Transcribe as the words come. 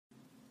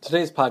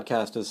Today's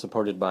podcast is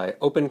supported by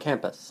Open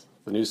Campus,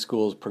 the new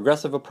school's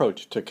progressive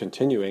approach to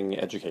continuing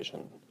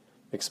education.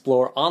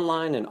 Explore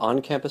online and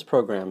on-campus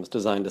programs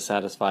designed to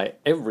satisfy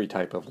every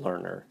type of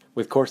learner,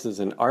 with courses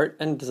in art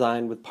and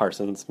design with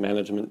Parsons,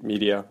 management,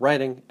 media,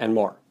 writing, and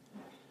more.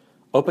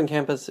 Open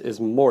Campus is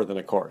more than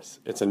a course.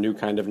 It's a new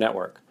kind of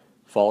network.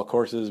 Fall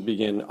courses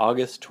begin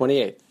August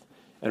 28th.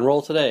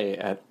 Enroll today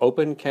at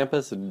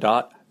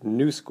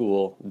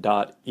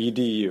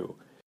opencampus.newschool.edu.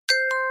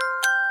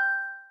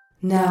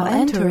 Now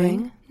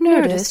entering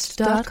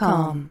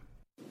Nerdist.com.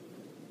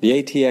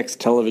 The ATX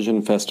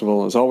Television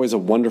Festival is always a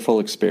wonderful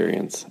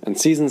experience, and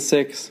Season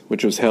 6,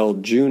 which was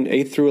held June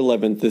 8th through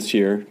 11th this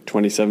year,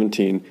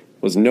 2017,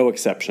 was no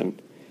exception.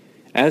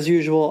 As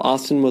usual,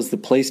 Austin was the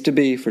place to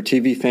be for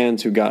TV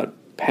fans who got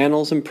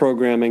panels and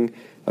programming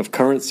of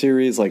current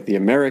series like The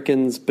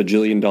Americans,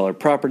 Bajillion Dollar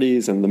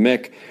Properties, and The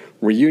Mick,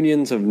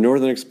 reunions of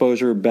Northern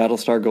Exposure,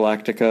 Battlestar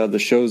Galactica, the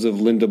shows of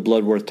Linda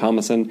Bloodworth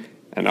Thomason,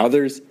 and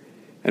others,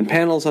 and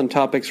panels on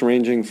topics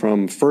ranging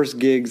from first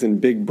gigs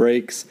and big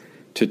breaks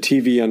to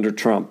TV under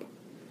Trump.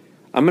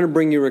 I'm going to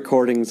bring you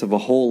recordings of a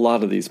whole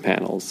lot of these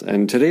panels,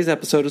 and today's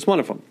episode is one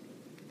of them.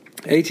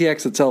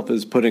 ATX itself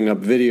is putting up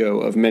video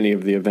of many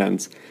of the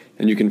events,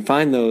 and you can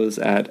find those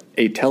at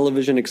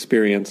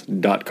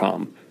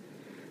atelevisionexperience.com.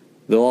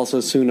 They'll also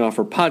soon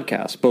offer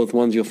podcasts, both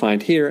ones you'll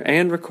find here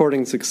and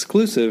recordings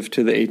exclusive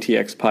to the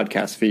ATX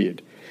podcast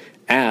feed,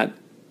 at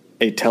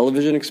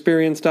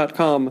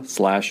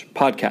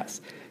atelevisionexperience.com/podcasts.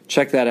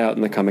 Check that out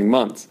in the coming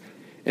months.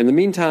 In the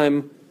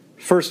meantime,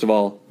 first of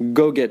all,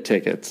 go get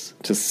tickets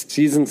to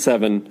Season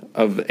 7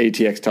 of the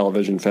ATX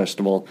Television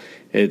Festival.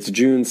 It's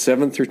June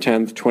 7th through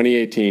 10th,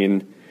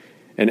 2018.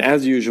 And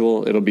as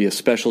usual, it'll be a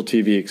special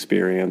TV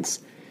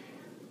experience.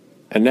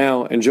 And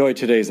now, enjoy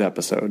today's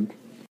episode.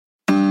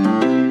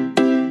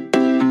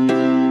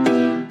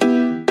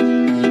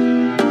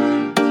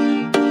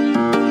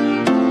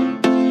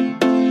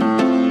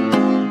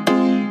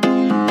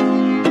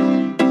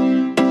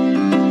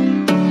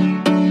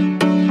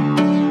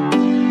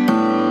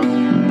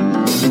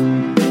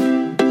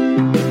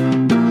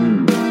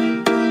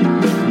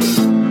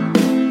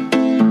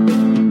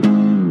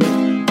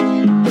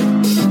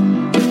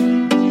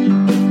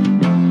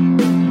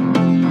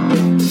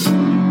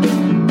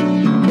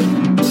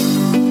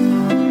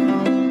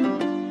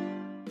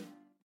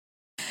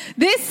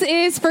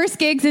 First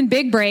Gigs and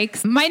Big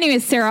Breaks. My name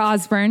is Sarah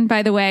Osborne,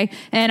 by the way,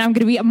 and I'm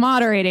going to be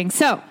moderating.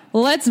 So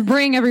let's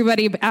bring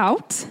everybody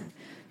out.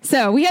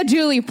 So we had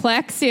Julie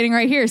Pleck standing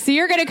right here. So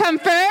you're going to come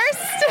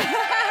first.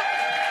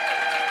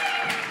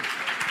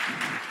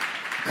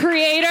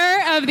 Creator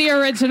of the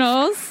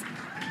originals.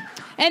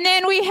 And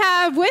then we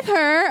have with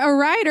her a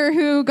writer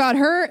who got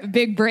her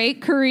big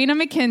break, Karina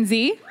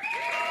McKenzie.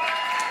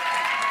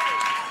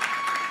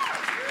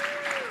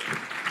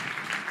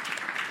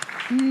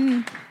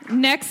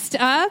 Next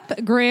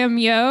up, Graham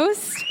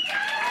Yost.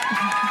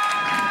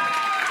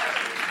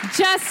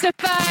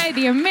 Justify,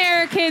 The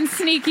American,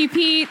 Sneaky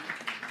Pete,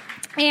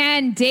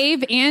 and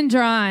Dave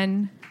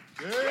Andron.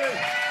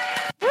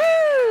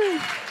 Woo!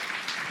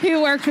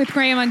 Who worked with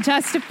Graham on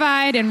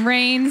Justified and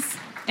Reigns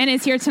and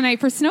is here tonight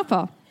for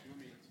Snowfall.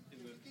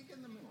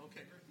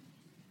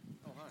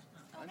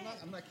 I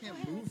can't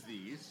move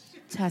these.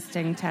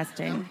 Testing. That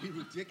would be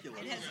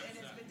ridiculous. It has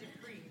been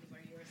decreed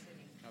where you were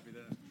sitting. Copy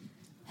that.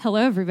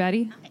 Hello,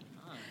 everybody.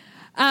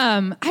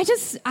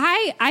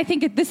 I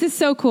think this is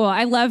so cool.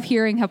 I love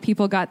hearing how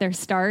people got their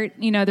start.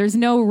 You know, there's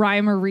no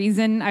rhyme or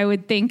reason, I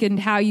would think, in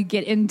how you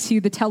get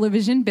into the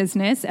television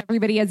business.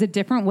 Everybody has a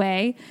different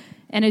way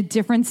and a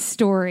different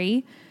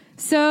story.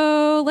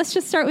 So let's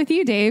just start with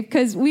you, Dave,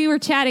 because we were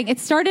chatting. It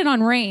started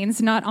on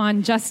Reigns, not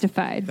on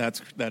Justified.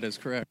 That is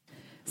correct.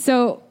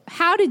 So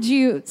how did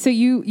you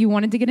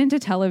wanted to get into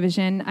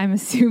television. I'm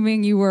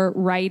assuming you were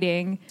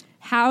writing.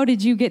 How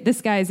did you get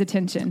this guy's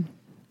attention?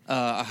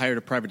 I hired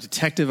a private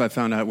detective. I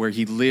found out where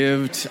he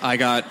lived. I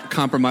got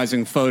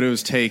compromising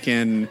photos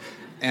taken,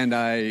 and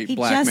I blackmailed him.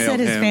 He just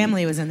said his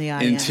family was in the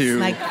audience,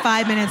 like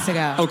 5 minutes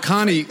ago. Oh,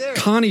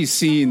 Connie's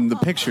seen the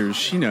pictures.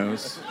 She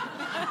knows.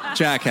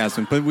 Jack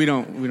hasn't, but we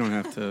don't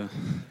have to.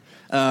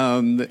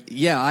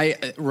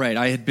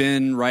 I had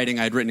been writing.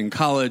 I had written in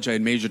college. I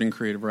had majored in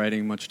creative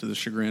writing, much to the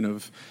chagrin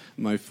of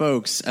my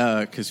folks,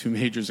 because who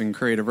majors in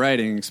creative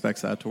writing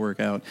expects that to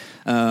work out.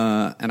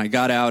 And I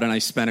got out, and I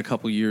spent a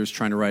couple years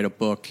trying to write a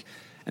book.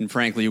 And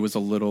frankly, it was a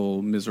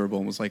little miserable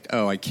and was like,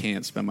 oh, I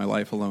can't spend my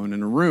life alone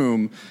in a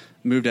room.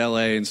 Moved to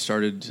LA and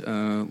started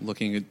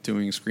looking at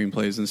doing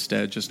screenplays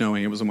instead, just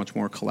knowing it was a much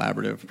more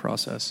collaborative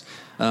process.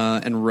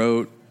 And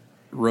wrote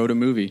a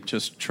movie,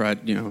 just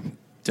tried,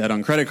 debt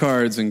on credit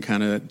cards and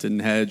kind of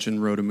didn't hedge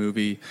and wrote a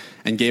movie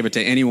and gave it to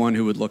anyone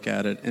who would look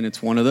at it. And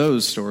it's one of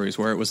those stories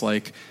where it was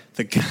like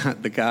the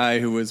guy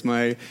who was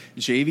my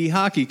JV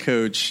hockey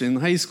coach in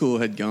high school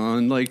had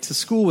gone to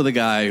school with a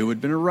guy who had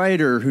been a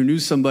writer who knew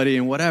somebody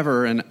and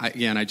whatever. And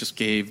I just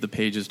gave the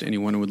pages to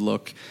anyone who would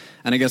look.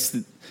 And I guess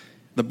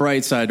the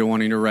bright side to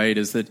wanting to write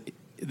is that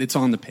it's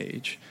on the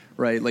page.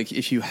 right? Like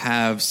if you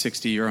have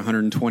 60 or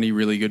 120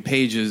 really good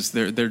pages,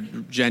 there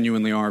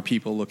genuinely are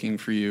people looking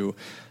for you.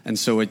 And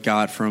so it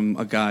got from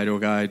a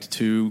guide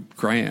to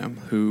Graham,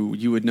 who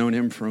you had known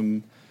him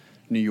from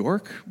New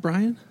York,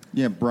 Brian?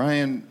 Yeah,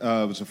 Brian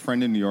was a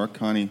friend in New York.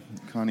 Connie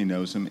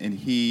knows him, and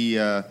he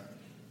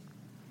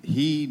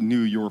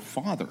knew your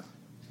father,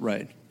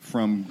 right,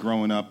 from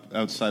growing up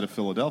outside of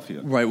Philadelphia.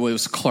 Right. Well, it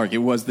was Clark. It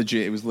was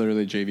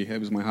literally JV. It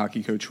was my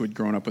hockey coach who had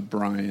grown up with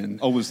Brian.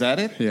 Oh, was that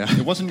it? Yeah.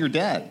 It wasn't your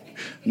dad.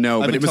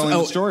 No, but it was.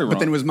 The story wrong. But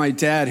then it was my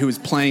dad who was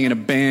playing in a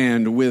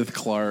band with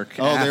Clark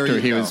after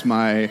he was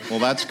my. Well,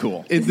 that's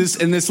cool.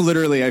 This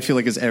literally, I feel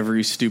like, is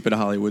every stupid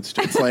Hollywood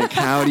story. It's like,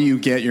 how do you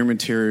get your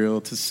material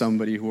to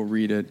somebody who will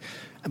read it?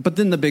 But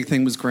then the big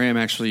thing was Graham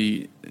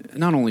actually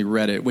not only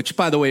read it, which,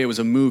 by the way, it was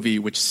a movie,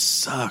 which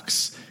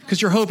sucks. Because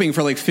you're hoping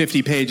for like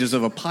 50 pages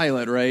of a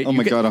pilot, right? Oh,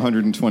 my God,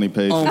 120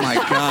 pages. Oh, my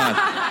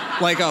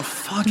God. Like a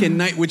fucking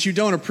night, which you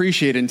don't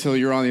appreciate until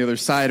you're on the other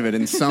side of it.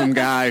 And some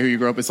guy who you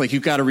grew up with, it's like,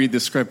 you've got to read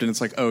the script. And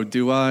it's like, oh,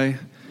 do I?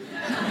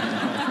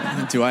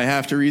 Do I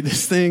have to read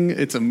this thing?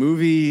 It's a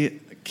movie.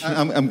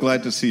 I'm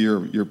glad to see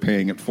you're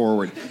paying it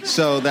forward.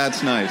 So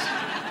that's nice.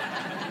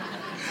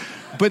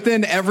 But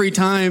then every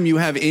time you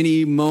have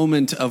any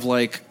moment of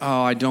like,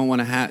 oh, I don't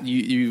want to have,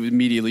 you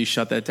immediately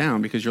shut that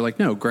down because you're like,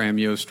 no, Graham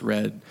Yost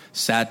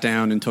sat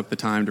down and took the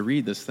time to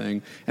read this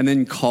thing, and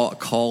then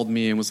called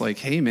me and was like,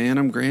 hey, man,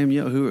 I'm Graham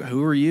Yost.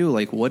 Who are you?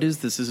 Like, what is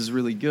this? This is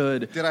really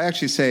good. Did I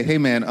actually say, hey,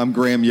 man, I'm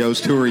Graham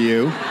Yost. Who are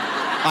you?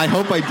 I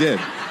hope I did.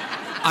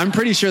 I'm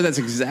pretty sure that's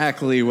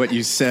exactly what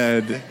you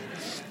said.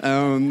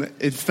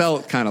 It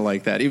felt kind of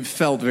like that. It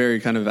felt very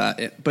kind of,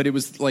 but it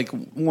was like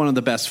one of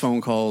the best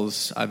phone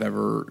calls I've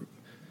ever.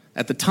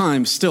 At the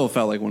time, still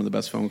felt like one of the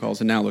best phone calls,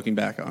 and now looking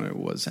back on it,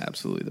 was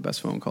absolutely the best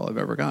phone call I've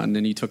ever gotten.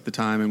 And he took the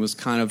time and was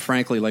kind of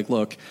frankly like,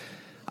 look,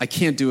 I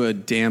can't do a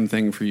damn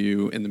thing for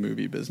you in the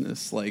movie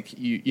business. Like,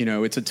 you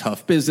know, it's a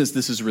tough business.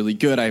 This is really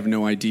good. I have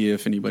no idea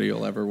if anybody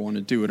will ever want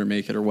to do it or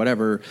make it or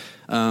whatever.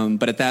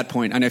 But at that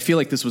point, and I feel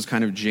like this was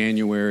kind of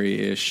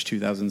January-ish,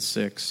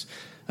 2006,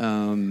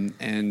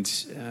 and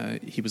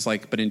he was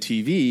like, but in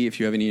TV, if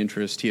you have any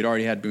interest, he had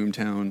already had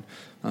Boomtown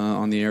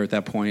on the air at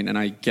that point, and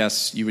I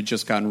guess you had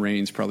just gotten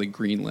Reigns probably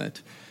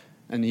greenlit.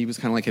 And he was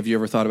kind of like, have you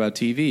ever thought about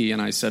TV?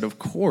 And I said, of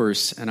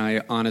course. And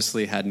I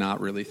honestly had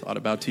not really thought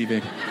about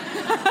TV.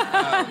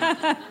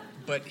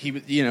 But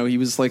he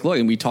was like, look,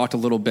 and we talked a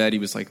little bit. He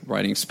was like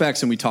writing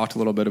specs, and we talked a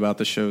little bit about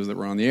the shows that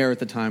were on the air at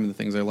the time and the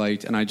things I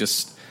liked. And I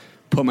just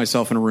put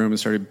myself in a room and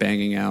started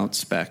banging out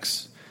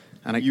specs.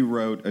 And you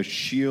wrote a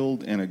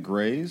Shield and a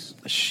Grey's?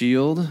 A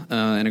Shield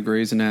and a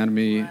Grey's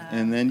Anatomy. Wow.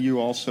 And then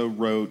you also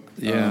wrote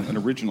an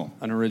original.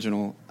 An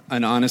original.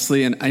 And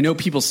honestly, and I know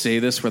people say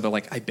this where they're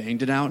like, I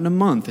banged it out in a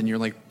month. And you're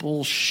like,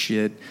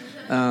 bullshit.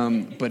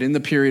 But in the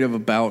period of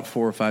about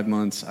 4 or 5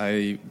 months,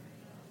 I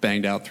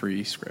banged out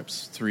 3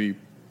 scripts, 3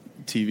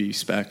 TV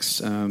specs.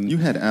 You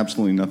had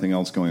absolutely nothing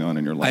else going on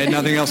in your life. I had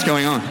nothing else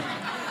going on.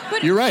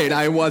 You're right.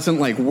 I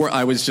wasn't like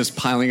I was just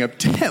piling up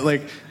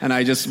and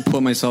I just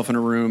put myself in a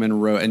room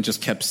and wrote and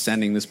just kept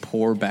sending this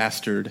poor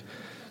bastard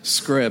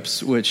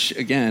scripts. Which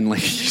again,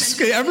 like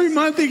every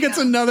month he gets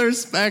another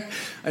spec.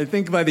 I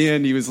think by the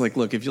end he was like,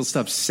 "Look, if you'll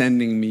stop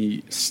sending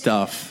me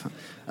stuff."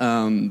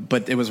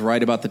 But it was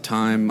right about the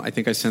time. I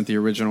think I sent the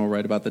original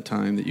right about the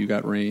time that you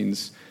got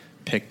Reigns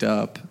picked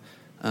up,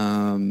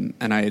 and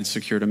I had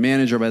secured a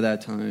manager by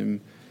that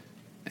time.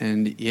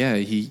 And, yeah,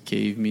 he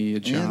gave me a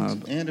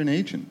job. And an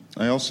agent.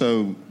 I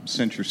also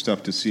sent your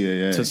stuff to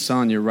CAA. To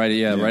Sonia, right?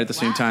 Yeah, right at the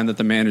same time that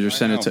the manager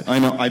sent it to... I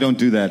know. I don't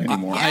do that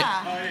anymore.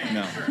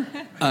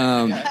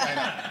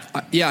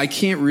 Yeah, I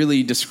can't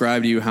really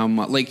describe to you how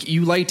much... Like,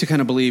 you like to kind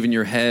of believe in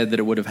your head that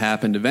it would have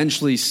happened.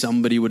 Eventually,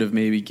 somebody would have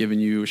maybe given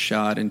you a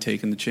shot and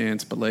taken the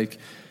chance. But, like,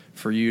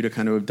 for you to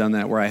kind of have done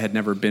that where I had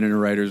never been in a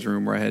writer's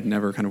room, where I had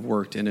never kind of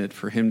worked in it,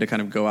 for him to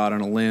kind of go out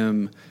on a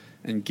limb...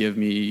 and give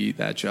me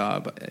that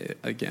job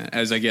again.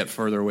 As I get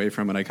further away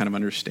from it, I kind of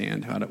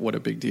understand what a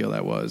big deal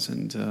that was.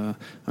 And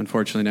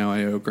unfortunately, now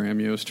I owe Graham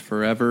Yost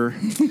forever.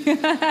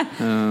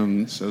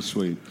 So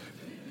sweet.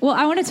 Well,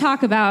 I want to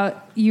talk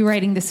about you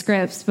writing the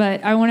scripts,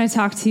 but I want to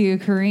talk to you,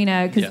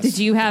 Karina, because Did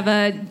you have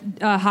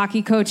a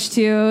hockey coach,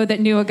 too,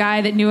 that knew a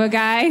guy that knew a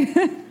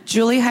guy?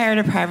 Julie hired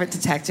a private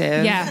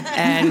detective,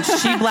 and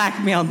she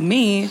blackmailed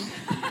me.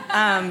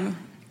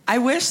 I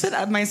wish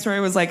that my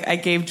story was like I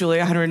gave Julie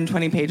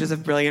 120 pages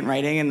of brilliant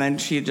writing and then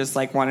she just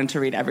like wanted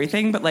to read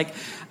everything. But like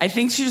I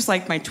think she just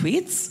liked my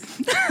tweets.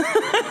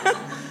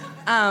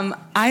 I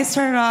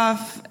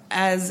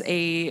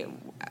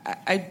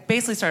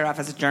basically started off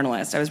as a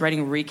journalist. I was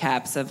writing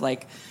recaps of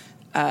like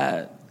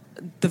The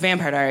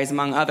Vampire Diaries,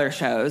 among other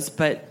shows,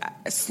 but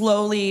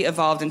slowly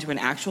evolved into an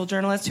actual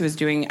journalist who was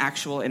doing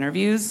actual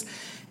interviews.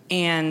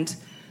 And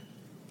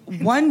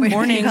one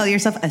morning... You call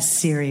yourself a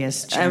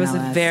serious journalist. I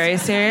was a very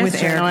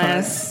serious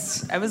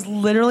journalist. I was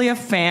literally a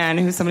fan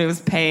who somebody was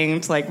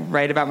paying to like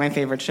write about my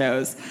favorite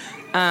shows.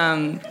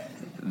 That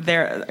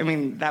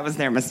was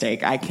their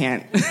mistake. I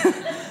can't...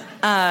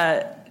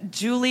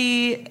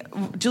 Julie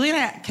and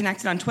I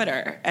connected on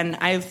Twitter, and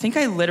I think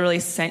I literally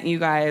sent you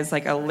guys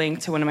like a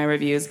link to one of my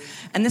reviews.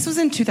 And this was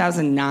in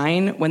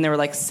 2009 when there were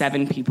like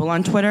 7 people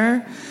on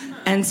Twitter.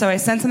 And so I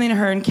sent something to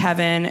her and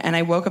Kevin, and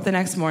I woke up the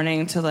next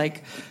morning to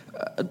like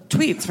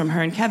tweets from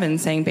her and Kevin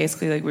saying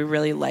basically like, we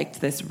really liked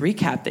this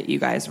recap that you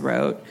guys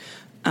wrote,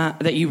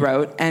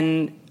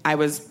 and I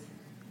was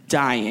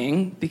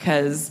dying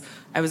because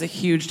I was a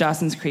huge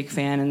Dawson's Creek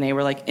fan, and they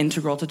were like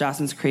integral to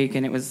Dawson's Creek,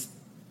 and it was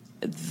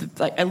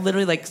like I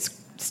literally like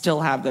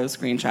still have those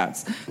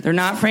screenshots. They're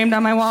not framed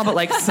on my wall, but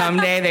like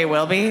someday they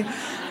will be.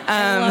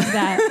 I love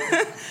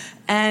that.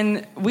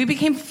 And we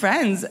became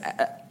friends.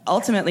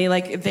 Ultimately,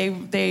 like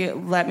they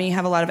let me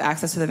have a lot of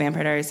access to the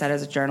Vampire Diaries set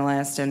as a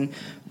journalist, and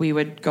we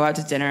would go out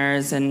to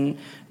dinners. And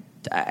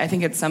I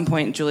think at some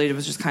point Julie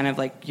was just kind of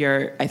like,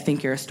 I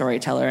think you're a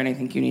storyteller, and I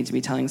think you need to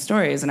be telling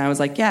stories. And I was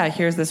like, yeah,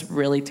 here's this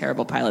really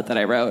terrible pilot that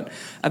I wrote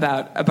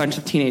about a bunch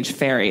of teenage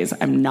fairies.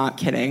 I'm not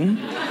kidding.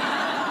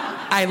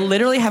 I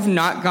literally have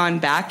not gone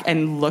back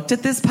and looked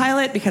at this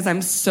pilot because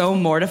I'm so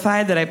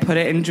mortified that I put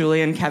it in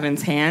Julie and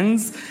Kevin's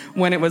hands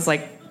when it was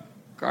like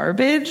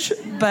garbage,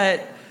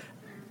 but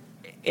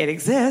it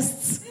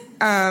exists.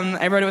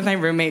 I wrote it with my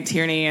roommate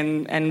Tierney,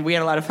 and we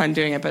had a lot of fun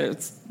doing it, but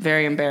it's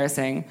very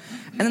embarrassing.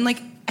 And then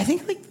I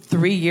think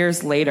 3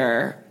 years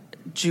later,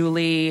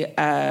 Julie,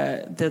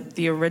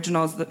 the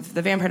originals,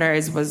 the Vampire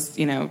Diaries was,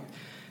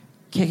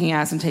 kicking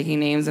ass and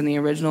taking names, and the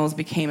originals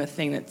became a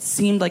thing that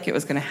seemed like it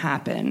was going to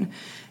happen.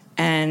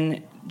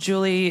 And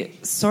Julie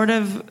sort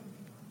of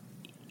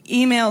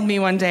emailed me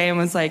one day and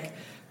was like,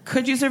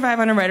 could you survive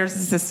on a writer's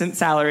assistant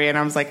salary? And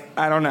I was like,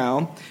 I don't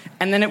know.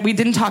 And then we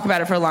didn't talk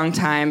about it for a long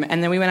time.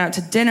 And then we went out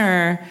to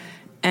dinner,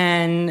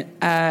 and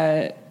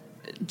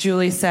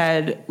Julie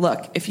said,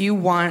 look, if you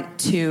want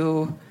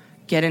to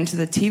get into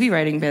the TV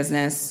writing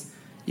business,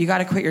 you got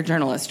to quit your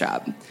journalist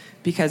job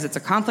because it's a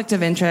conflict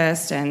of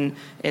interest, and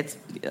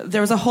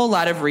there was a whole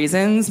lot of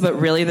reasons, but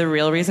really the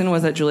real reason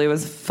was that Julie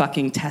was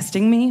fucking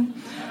testing me.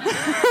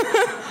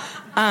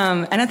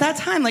 And at that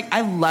time,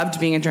 I loved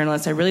being a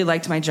journalist. I really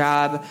liked my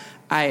job.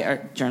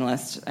 I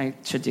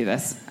should do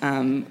this.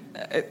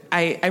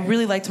 I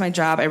really liked my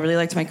job. I really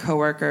liked my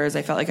coworkers.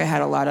 I felt like I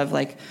had a lot of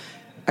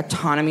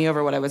autonomy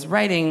over what I was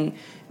writing,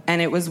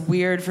 and it was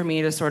weird for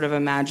me to sort of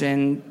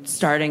imagine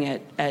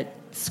starting at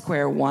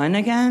square one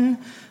again.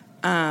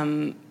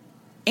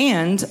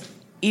 And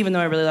even though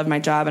I really loved my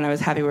job and I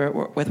was happy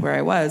with where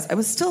I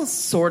was still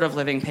sort of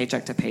living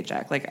paycheck to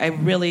paycheck. I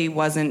really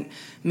wasn't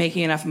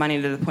making enough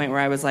money to the point where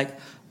I was like,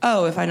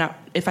 oh, if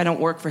I don't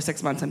work for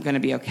 6 months, I'm going to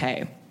be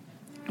okay.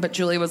 But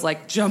Julie was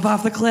like, jump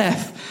off the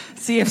cliff,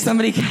 see if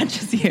somebody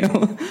catches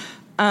you.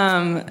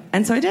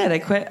 And so I did. I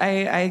quit.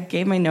 I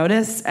gave my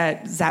notice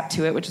at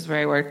Zap2It, which is where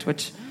I worked,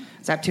 which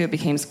Zap2It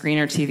became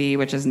Screener TV,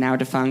 which is now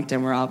defunct,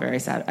 and we're all very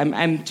sad.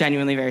 I'm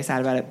genuinely very sad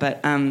about it.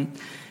 But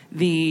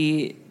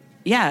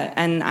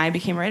and I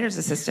became writer's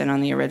assistant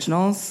on the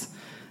originals.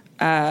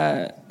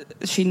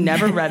 She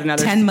never read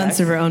another 10 months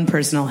of her own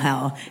personal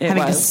hell.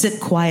 Having to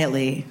sit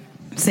quietly,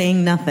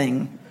 saying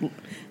nothing,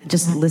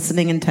 just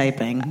listening and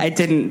typing. I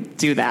didn't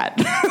do that.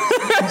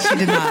 She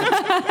did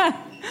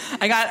not.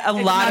 I got a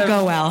lot of...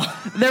 go well.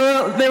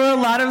 There were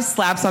a lot of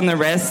slaps on the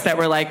wrist that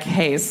were like,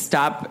 hey,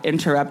 stop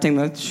interrupting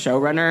the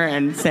showrunner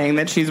and saying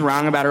that she's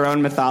wrong about her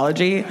own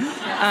mythology.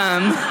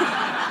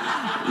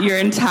 Your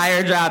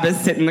entire job is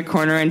sit in the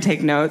corner and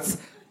take notes.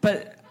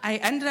 But I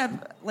ended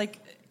up,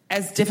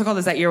 as difficult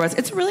as that year was,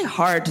 it's really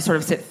hard to sort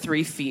of sit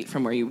 3 feet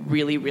from where you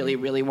really, really,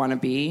 really want to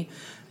be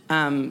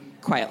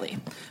quietly.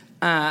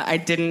 I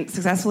didn't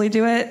successfully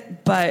do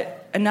it,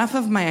 but enough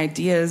of my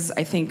ideas,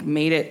 I think,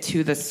 made it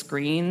to the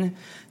screen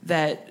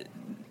that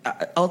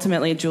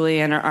ultimately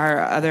Julie and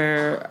our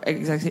other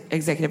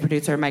executive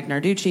producer, Mike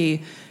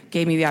Narducci,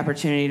 gave me the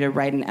opportunity to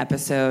write an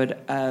episode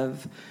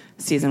of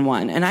season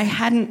 1. And I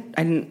hadn't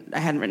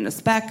written a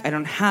spec. I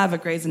don't have a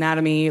Grey's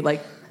Anatomy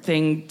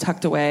thing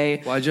tucked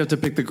away. Why'd you have to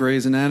pick the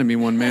Grey's Anatomy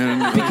one,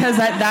 man? Because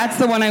that's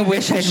the one I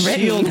wish I'd written.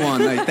 Shield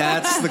one,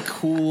 that's the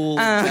cool.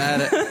 I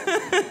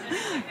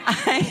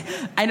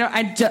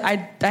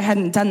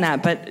hadn't done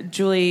that, but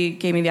Julie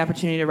gave me the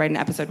opportunity to write an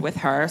episode with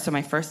her. So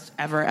my first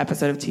ever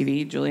episode of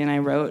TV, Julie and I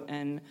wrote,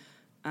 and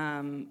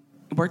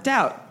worked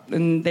out,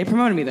 and they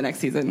promoted me the next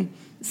season.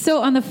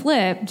 So on the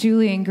flip,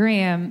 Julie and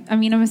Graham,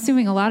 I'm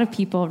assuming a lot of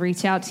people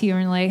reach out to you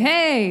and like,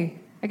 hey,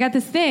 I got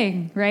this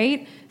thing,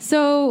 right?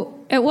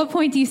 So at what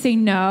point do you say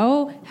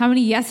no? How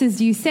many yeses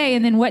do you say?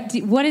 And then what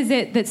is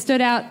it that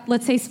stood out,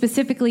 let's say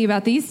specifically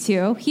about these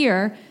two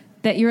here,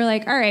 that you were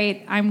like, all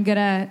right, I'm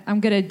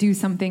gonna do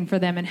something for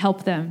them and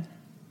help them?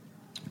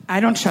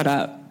 I don't shut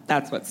up.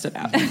 That's what stood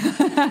out.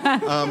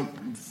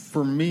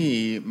 For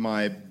me,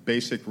 my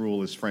basic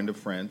rule is friend of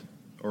friend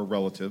or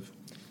relative.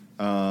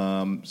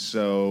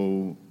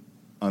 So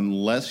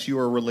unless you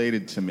are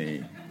related to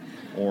me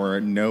or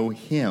know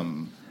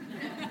him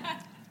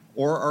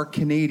or are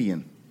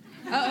Canadian.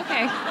 Oh,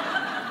 okay.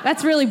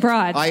 That's really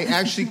broad. I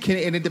actually can,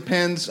 and it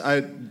depends.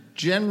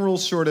 General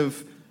sort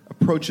of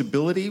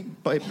approachability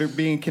by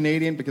being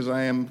Canadian, because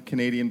I am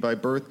Canadian by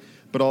birth,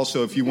 But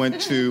also, if you went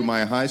to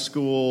my high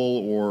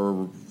school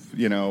or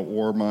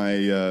my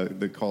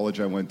the college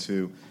I went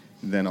to,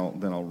 then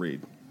I'll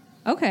read.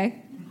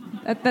 Okay.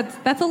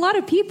 That's a lot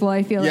of people,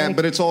 I feel like. Yeah,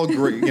 but it's all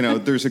great.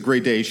 There's a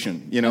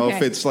gradation. Okay.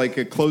 If it's like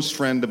a close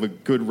friend of a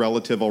good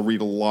relative, I'll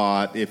read a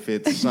lot. If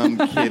it's some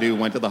kid who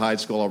went to the high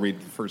school, I'll read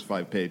the first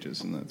 5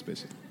 pages, and that's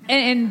basically.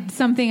 And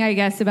something, I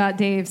guess, about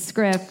Dave's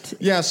script.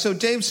 Yeah, so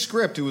Dave's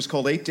script, it was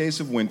called 8 Days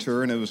of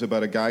Winter, and it was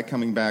about a guy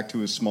coming back to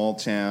his small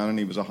town, and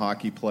he was a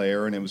hockey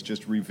player, and it was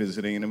just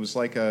revisiting, and it was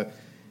like a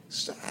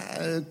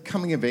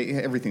coming of age.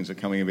 Everything's a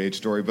coming of age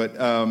story, but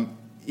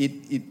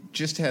it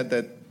just had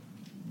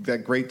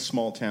that great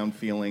small town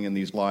feeling and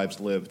these lives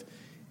lived,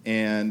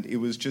 and it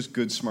was just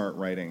good, smart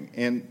writing.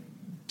 And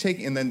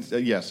then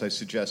yes, I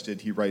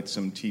suggested he write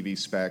some TV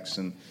specs,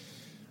 and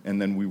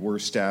then we were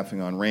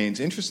staffing on Reigns.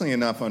 Interestingly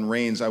enough, on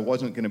Reigns, I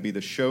wasn't going to be the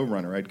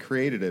showrunner. I'd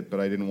created it, but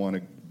I didn't want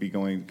to be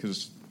going,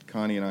 because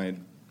Connie and I,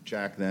 and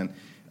Jack then,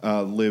 we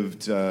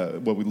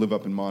live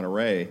up in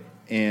Monterey,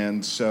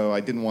 and so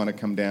I didn't want to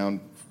come down.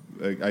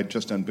 I'd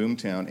just done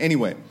Boomtown.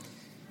 Anyway,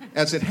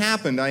 as it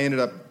happened, I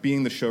ended up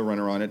being the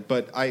showrunner on it,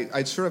 but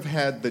I sort of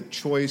had the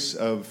choice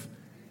of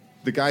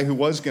the guy who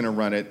was going to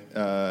run it.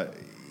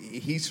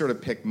 He sort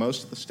of picked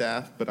most of the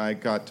staff, but I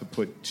got to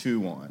put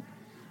 2 on.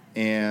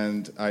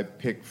 And I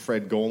picked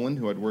Fred Golan,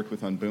 who I'd worked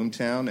with on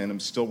Boomtown, and I'm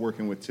still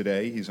working with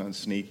today. He's on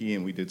Sneaky,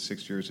 and we did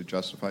 6 years of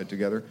Justified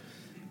together.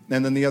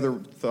 And then the other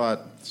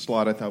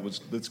slot I thought was,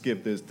 let's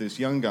give this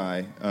young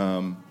guy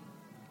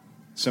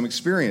some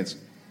experience.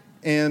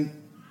 And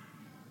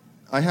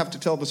I have to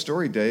tell the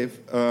story, Dave.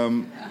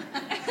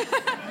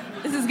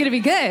 This is going to be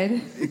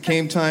good. It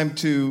came time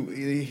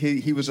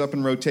he was up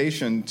in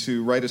rotation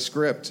to write a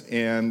script,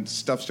 and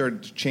stuff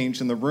started to change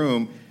in the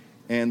room,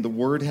 and the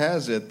word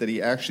has it that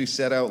he actually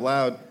said out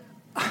loud,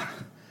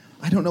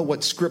 I don't know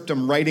what script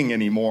I'm writing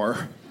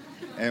anymore.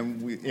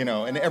 And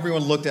and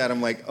everyone looked at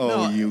him like,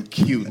 oh, you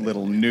cute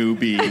little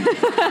newbie.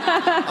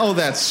 Oh,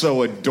 that's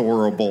so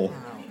adorable.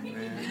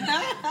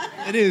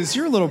 It is.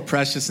 You're a little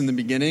precious in the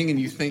beginning, and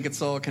you think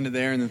it's all kind of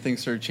there, and then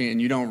things start changing,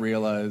 and you don't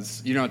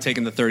realize, you're not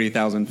taking the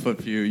 30,000-foot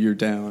view, you're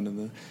down,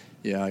 and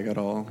I got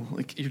all,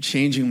 like, you're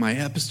changing my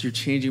episode,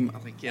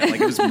 like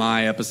it was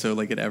my episode,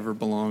 like it ever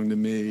belonged to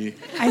me.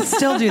 I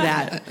still do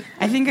that.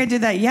 I think I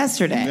did that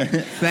yesterday.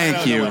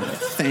 Thank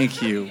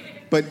you.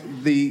 But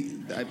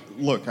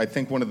look, I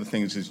think one of the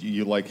things is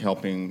you like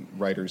helping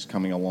writers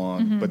coming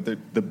along, Mm-hmm. but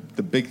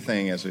the big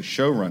thing as a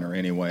showrunner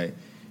anyway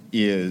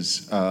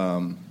is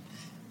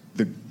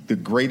the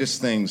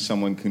greatest thing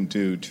someone can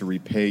do to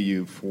repay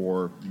you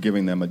for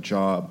giving them a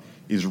job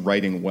is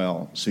writing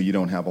well, so you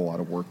don't have a lot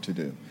of work to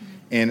do.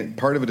 And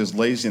part of it is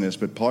laziness,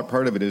 but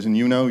part of it is, and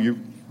you're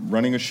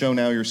running a show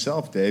now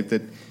yourself, Dave,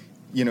 that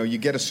you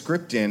get a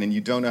script in and you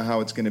don't know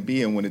how it's going to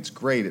be, and when it's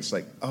great, it's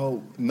like,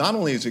 oh, not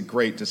only is it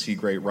great to see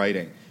great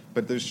writing,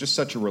 but there's just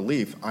such a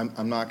relief.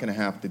 I'm not going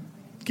to have to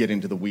get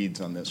into the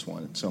weeds on this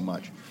one so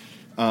much.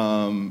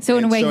 So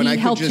in a way, he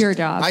helped your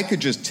job. I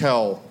could just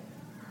tell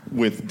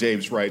with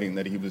Dave's writing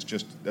that he was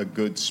just a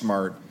good,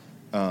 smart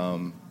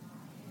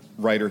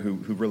writer who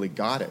really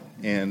got it,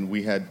 and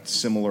we had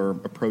similar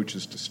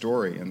approaches to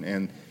story,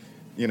 and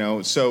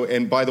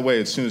by the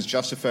way, as soon as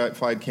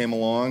Justified came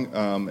along,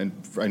 and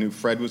I knew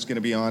Fred was going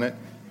to be on it,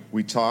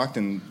 we talked,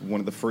 and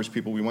one of the first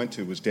people we went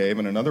to was Dave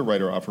and another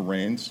writer off of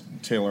Reigns,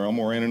 Taylor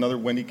Elmore, and another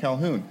Wendy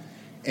Calhoun,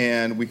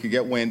 and we could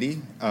get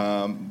Wendy,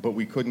 but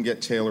we couldn't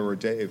get Taylor or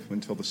Dave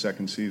until the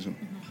second season.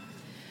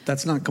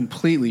 That's not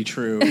completely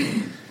true.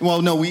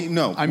 Well, no.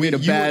 I made a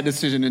bad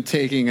decision in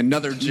taking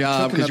another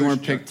job because you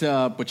weren't picked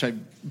up, which I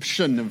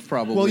shouldn't have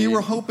probably. Well, you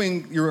were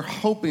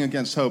hoping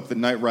against hope that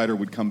Knight Rider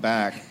would come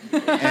back,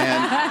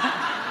 and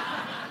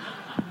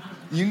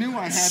you knew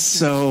I had to.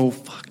 So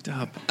fucked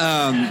up.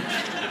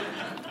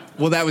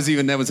 Well, that was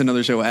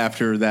another show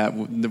after that,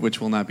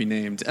 which will not be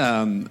named.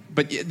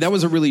 But that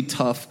was a really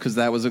tough, because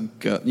that was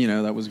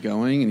that was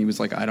going, and he was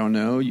like, I don't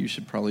know, you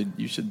should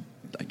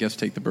I guess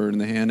take the bird in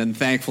the hand, and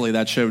thankfully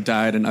that show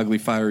died an ugly,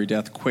 fiery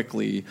death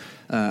quickly,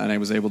 and I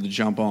was able to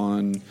jump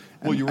on.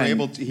 Well, you were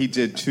able to. He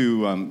did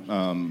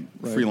 2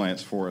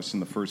 freelance for us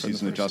in the first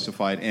season of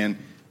Justified, and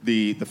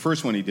the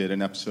first one he did,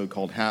 an episode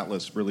called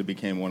Hatless, really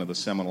became one of the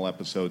seminal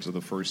episodes of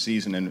the first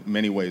season, and in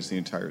many ways the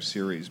entire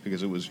series,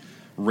 because it was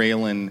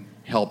Raylan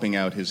helping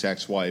out his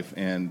ex-wife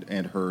and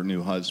her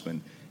new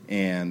husband,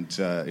 and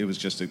it was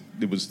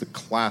the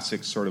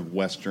classic sort of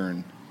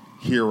Western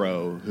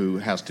hero who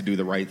has to do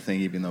the right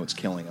thing even though it's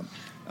killing him.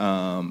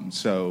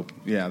 So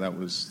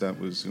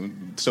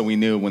we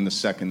knew when the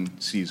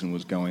second season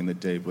was going that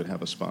Dave would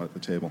have a spot at the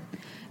table.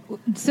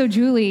 So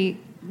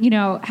Julie,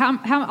 how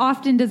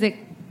often does it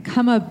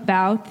come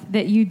about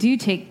that you do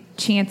take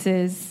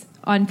chances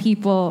on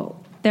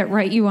people that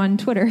write you on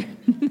Twitter?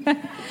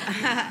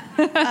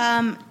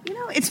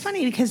 It's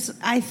funny because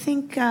I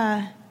think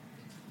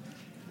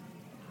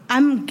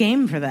I'm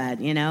game for that,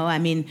 I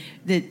mean,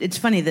 it's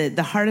funny,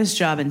 the hardest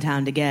job in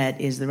town to get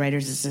is the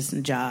writer's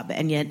assistant job,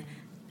 and yet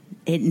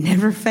it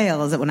never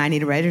fails that when I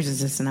need a writer's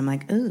assistant, I'm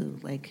like, ooh,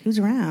 like, who's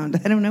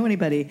around? I don't know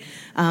anybody.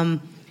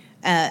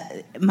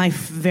 my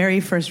very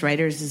first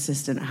writer's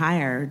assistant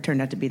hire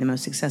turned out to be the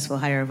most successful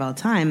hire of all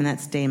time, and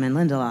that's Damon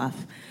Lindelof,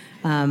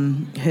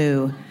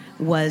 who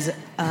was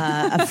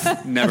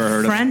Never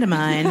heard friend of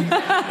mine.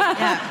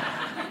 Yeah.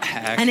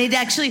 And it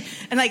actually,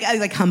 and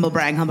like humble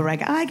brag.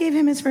 I gave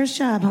him his first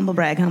job, humble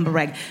brag.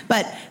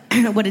 But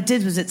what it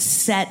did was it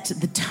set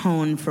the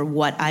tone for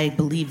what I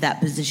believe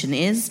that position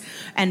is,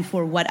 and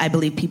for what I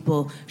believe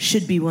people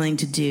should be willing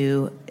to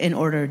do in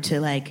order to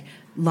like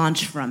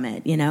launch from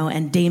it, you know.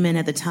 And Damon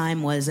at the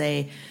time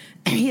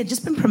he had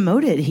just been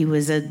promoted. He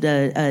was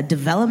a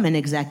development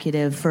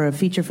executive for a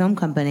feature film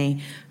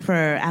company, for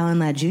Alan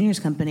Ladd Jr.'s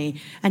company,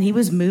 and he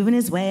was moving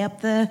his way up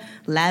the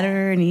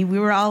ladder, and we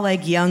were all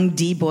like young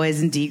D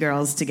boys and D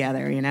girls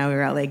together, you know. We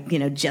were all like, you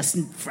know, just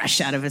fresh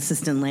out of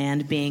assistant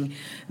land,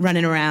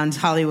 running around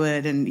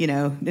Hollywood and, you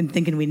know, and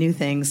thinking we knew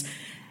things.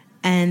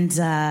 And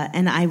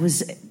I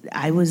was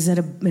it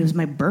was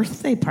my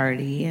birthday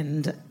party,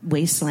 and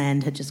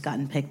Wasteland had just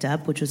gotten picked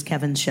up, which was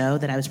Kevin's show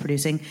that I was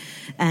producing,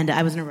 and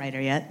I wasn't a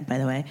writer yet, by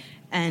the way.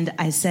 And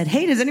I said,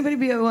 "Hey, does anybody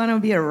want to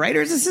be a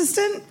writer's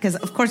assistant?" Because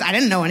of course I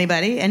didn't know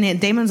anybody.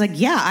 And Damon was like,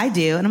 "Yeah, I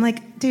do." And I'm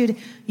like, "Dude,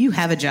 you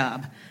have a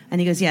job." And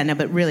he goes, "Yeah, no,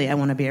 but really, I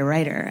want to be a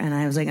writer." And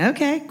I was like,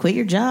 "Okay, quit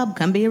your job,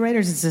 come be a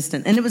writer's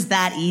assistant." And it was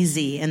that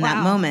easy in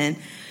that moment.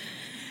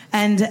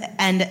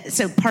 And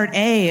so part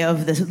A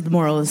of the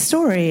moral of the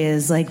story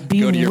is like be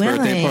willing. Go to your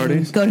birthday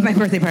parties. Go to my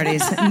birthday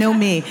parties. No,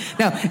 me.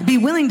 No, be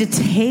willing to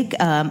take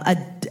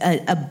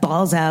a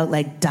balls out,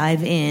 like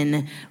dive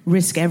in,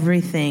 risk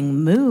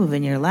everything move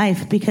in your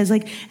life, because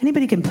like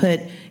anybody can put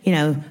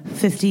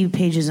 50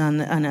 pages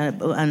on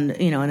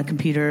a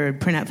computer,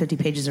 print out 50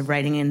 pages of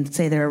writing and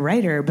say they're a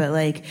writer, but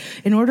like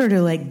in order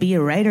to like be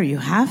a writer, you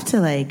have to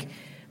like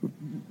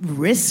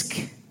risk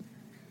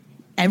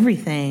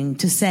everything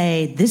to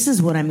say, this is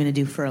what I'm going to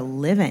do for a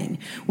living.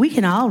 We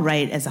can all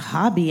write as a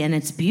hobby, and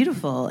it's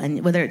beautiful,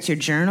 and whether it's your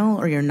journal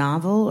or your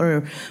novel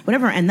or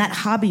whatever, and that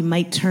hobby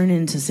might turn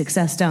into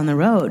success down the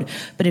road.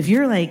 But if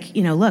you're like,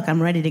 look,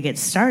 I'm ready to get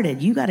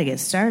started, you got to get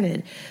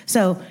started.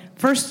 So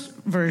first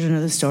version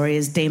of the story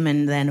is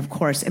Damon then, of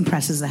course,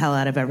 impresses the hell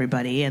out of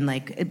everybody, and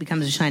like it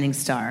becomes a shining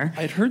star.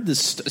 I'd heard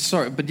this,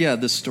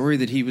 the story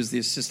that he was the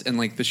assistant, and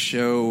like the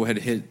show had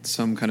hit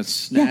some kind of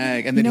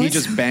snag, and then he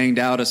just banged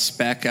out a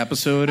spec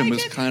episode and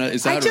was kind of,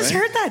 is that right? I just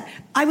heard that.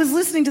 I was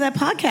listening to that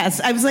podcast.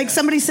 I was like,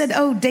 somebody said,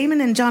 oh, Damon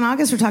and John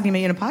August were talking about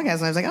you in a podcast,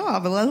 and I was like,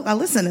 oh, I'll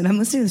listen, and I'm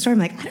listening to the story. I'm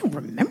like, I don't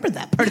remember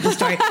that part of the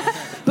story.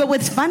 But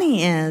what's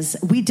funny is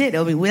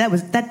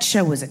that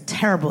show was a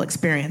terrible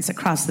experience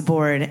across the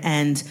board,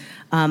 and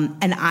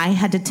I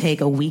had to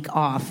take a week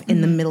off in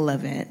the middle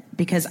of it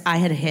because I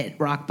had hit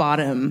rock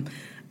bottom.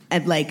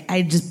 And like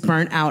I just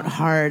burnt out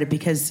hard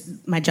because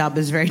my job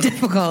was very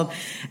difficult,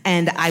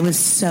 and I was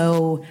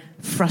so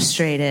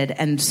frustrated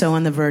and so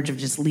on the verge of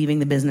just leaving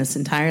the business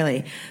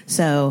entirely.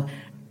 So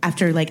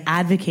after like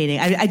advocating,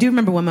 I do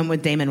remember one moment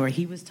with Damon where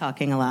he was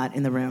talking a lot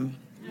in the room.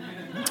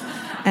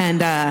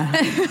 And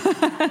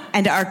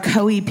and our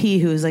co-EP,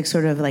 who was like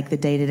sort of like the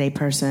day-to-day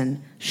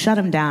person, shut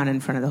him down in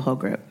front of the whole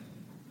group.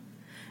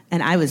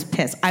 And I was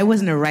pissed. I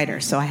wasn't a writer,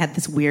 so I had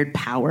this weird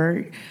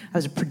power. I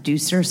was a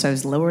producer, so I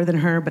was lower than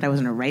her, but I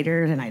wasn't a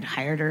writer, and I'd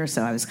hired her,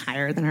 so I was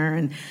higher than her.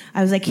 And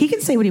I was like, he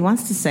can say what he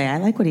wants to say. I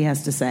like what he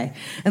has to say.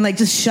 And like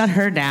just shut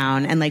her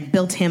down and like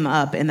built him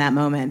up in that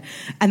moment.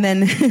 And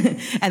then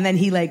and then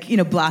he like,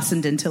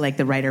 blossomed into like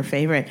the writer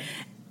favorite.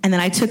 And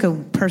then I took a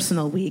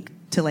personal week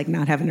to like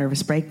not have a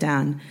nervous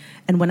breakdown.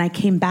 And when I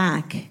came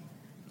back,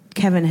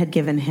 Kevin had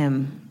given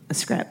him a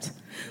script.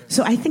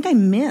 So I think I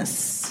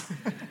miss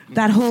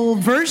that whole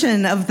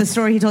version of the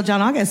story he told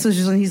John August, which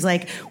is when he's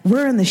like,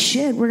 we're in the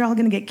shit, we're all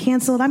going to get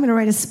canceled, I'm going to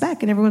write a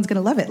spec and everyone's going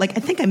to love it. Like,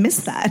 I think I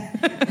missed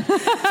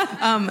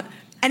that.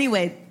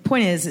 Anyway,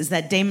 point is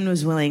that Damon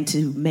was willing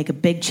to make a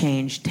big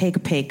change, take a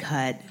pay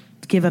cut,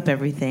 give up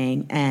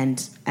everything,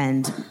 and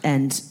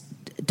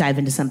dive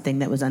into something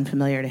that was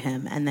unfamiliar to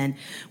him. And then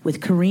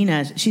with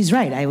Karina, she's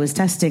right. I was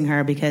testing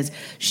her because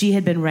she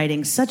had been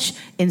writing such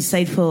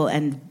insightful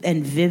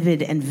and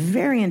vivid and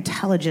very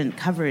intelligent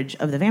coverage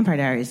of the Vampire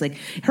Diaries. Like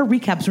her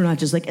recaps were not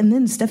just like, and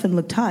then Stefan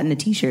looked hot in a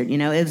t-shirt.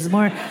 It was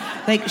more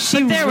like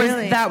she there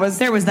really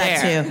was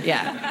that too.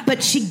 Yeah,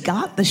 but she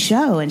got the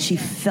show and she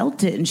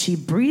felt it and she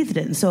breathed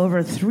it. And so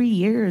over 3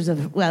 years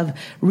of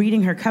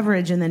reading her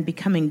coverage and then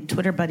becoming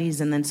Twitter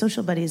buddies and then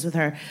social buddies with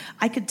her,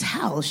 I could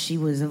tell she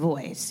was a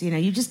voice.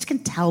 You just can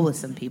tell with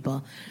some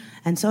people.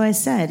 And so I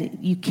said,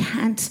 you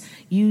can't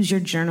use your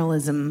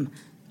journalism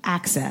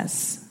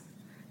access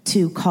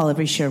to call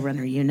every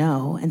showrunner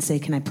and say,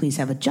 can I please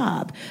have a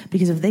job?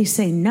 Because if they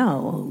say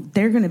no,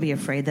 they're going to be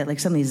afraid that like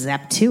suddenly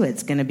Zap to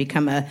it's going to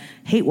become a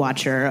hate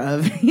watcher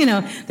of,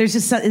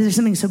 there's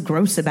something so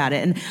gross about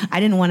it. And I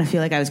didn't want to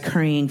feel like I was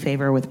currying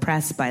favor with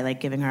press by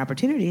like giving her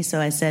opportunity. So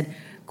I said,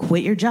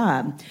 quit your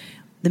job.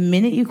 The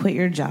minute you quit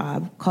your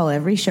job, call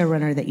every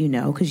showrunner that you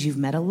know, because you've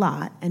met a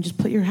lot, and just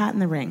put your hat in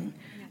the ring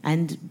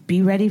and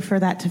be ready for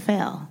that to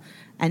fail.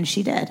 And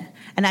she did.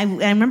 And I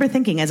remember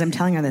thinking, as I'm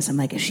telling her this, I'm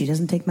like, if she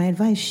doesn't take my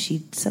advice,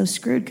 she's so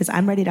screwed because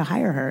I'm ready to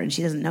hire her, and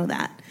she doesn't know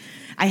that.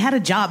 I had a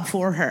job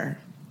for her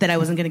that I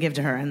wasn't going to give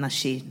to her unless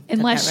she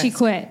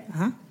quit.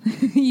 Uh-huh.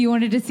 You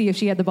wanted to see if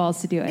she had the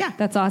balls to do it. Yeah.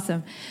 That's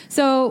awesome.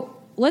 So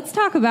let's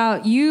talk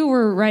about, you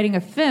were writing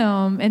a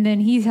film and then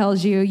he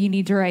tells you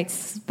need to write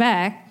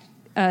spec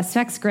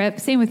script.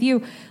 Same with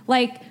you.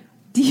 Like,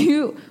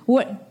 you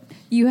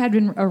had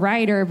been a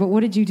writer, but what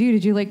did you do?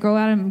 Did you like go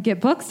out and get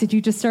books? Did you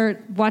just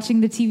start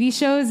watching the TV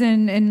shows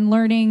and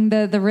learning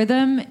the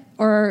rhythm?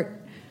 Or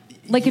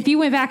like if you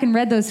went back and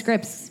read those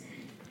scripts,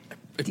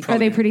 are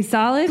they pretty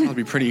solid?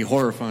 Probably pretty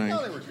horrifying.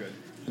 No, they were good.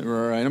 They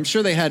were all right. I'm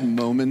sure they had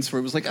moments where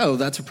it was like, oh,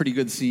 that's a pretty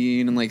good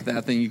scene, and like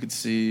that thing you could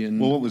see. And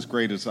Well, what was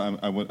great is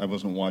I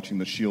wasn't watching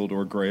The Shield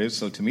or Grays,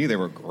 so to me they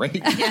were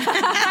great.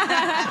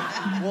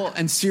 Well,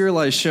 and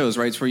serialized shows,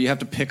 right? It's where you have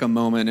to pick a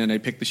moment, and I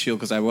picked The Shield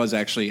because I was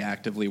actually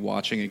actively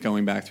watching it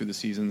going back through the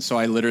season. So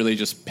I literally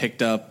just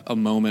picked up a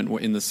moment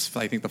in this,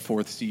 I think the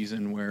 4th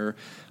season, where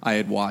I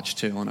had watched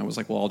till, and I was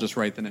like, well, I'll just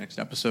write the next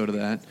episode of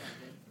that.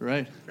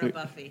 Right. From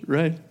Buffy.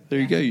 Right. There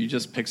you go. You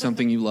just pick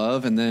something you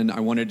love, and then I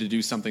wanted to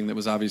do something that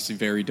was obviously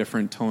very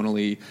different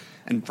tonally.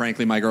 And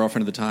frankly, my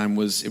girlfriend at the time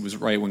was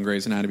right when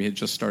Grey's Anatomy had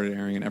just started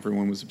airing, and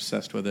everyone was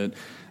obsessed with it.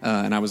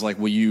 And I was like,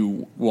 "Will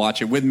you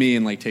watch it with me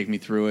and like take me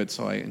through it?"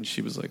 And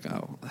she was like,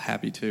 "Oh,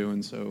 happy to."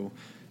 And so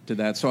did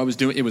that. So I was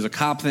doing. It was a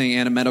cop thing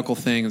and a medical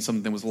thing, and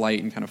something that was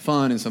light and kind of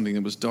fun, and something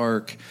that was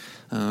dark.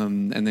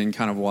 And then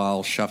kind of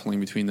while shuffling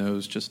between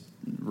those, just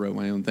wrote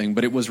my own thing.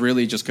 But it was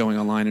really just going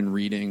online and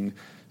reading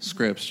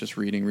scripts, just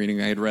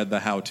reading. I had read the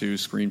how-to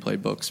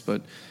screenplay books,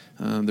 but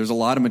there's a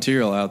lot of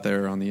material out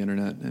there on the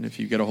internet, and if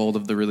you get a hold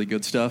of the really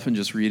good stuff and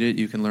just read it,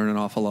 you can learn an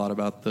awful lot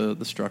about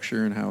the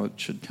structure and how it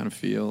should kind of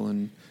feel.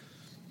 And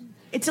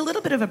it's a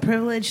little bit of a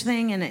privilege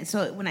thing, and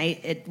so when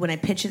I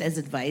pitch it as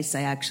advice,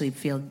 I actually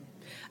feel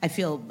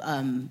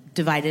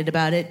divided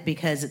about it,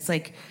 because it's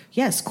like,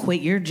 yes, quit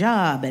your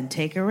job and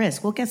take a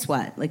risk. Well, guess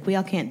what? Like, we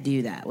all can't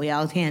do that. We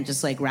all can't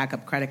just like rack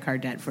up credit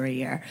card debt for a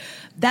year.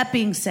 That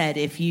being said,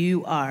 if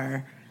you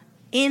are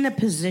in a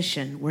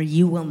position where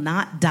you will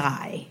not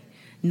die,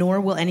 nor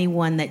will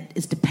anyone that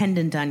is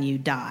dependent on you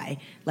die.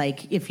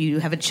 Like, if you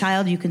have a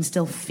child you can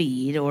still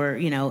feed, or,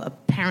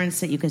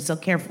 parents that you can still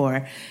care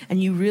for, and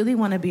you really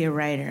want to be a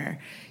writer,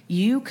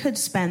 you could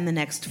spend the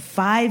next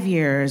 5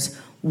 years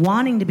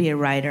wanting to be a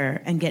writer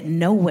and get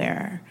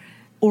nowhere.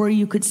 Or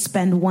you could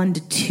spend 1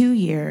 to 2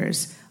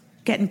 years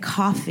getting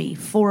coffee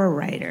for a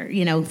writer,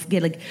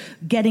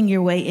 getting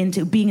your way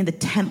into being in the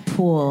temp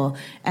pool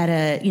at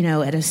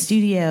a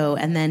studio,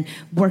 and then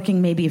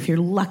working maybe, if you're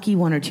lucky,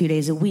 1 or 2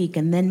 days a week,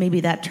 and then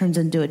maybe that turns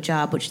into a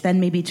job, which then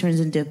maybe turns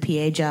into a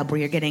PA job where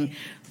you're getting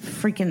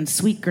freaking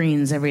sweet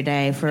greens every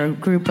day for a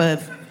group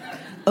of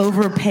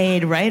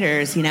overpaid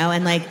writers,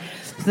 and like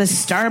the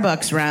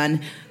Starbucks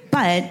run.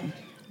 But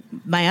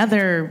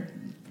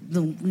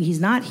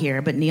he's not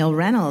here, but Neil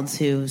Reynolds,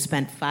 who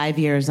spent 5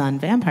 years on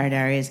Vampire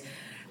Diaries,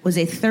 was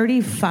a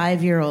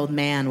 35-year-old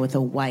man with a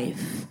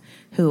wife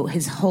who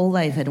his whole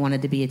life had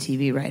wanted to be a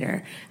TV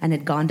writer and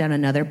had gone down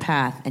another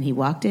path. And he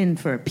walked in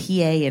for a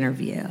PA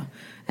interview.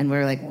 And we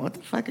were like, what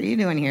the fuck are you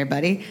doing here,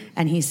 buddy?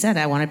 And he said,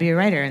 I want to be a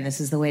writer, and this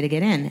is the way to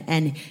get in.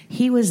 And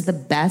he was the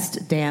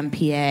best damn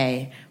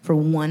PA for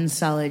 1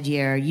 solid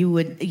year.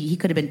 He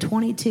could have been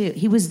 22.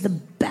 He was the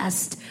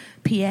best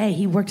PA.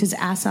 He worked his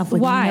ass off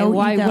with no ego.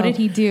 Why? What did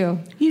he do?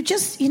 You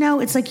just,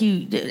 it's like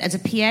you, as a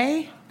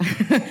PA,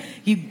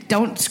 you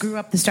don't screw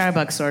up the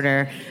Starbucks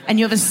order, and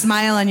you have a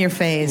smile on your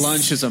face.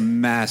 Lunch is a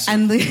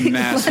massive thing.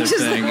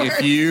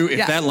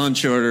 If that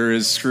lunch order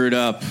is screwed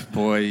up,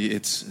 boy,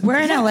 We're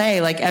in LA.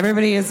 Like,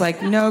 everybody is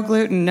like, no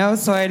gluten, no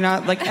soy,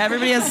 not like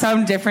everybody has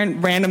some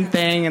different random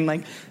thing, and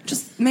like,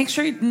 just make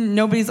sure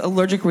nobody's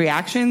allergic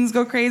reactions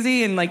go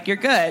crazy, and like, you're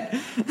good.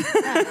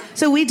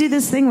 So we do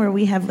this thing where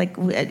we have like,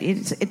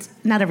 it's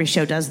not every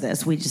show does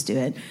this. We just do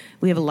it.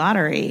 We have a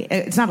lottery.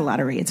 It's not a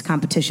lottery. It's a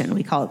competition.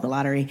 We call it the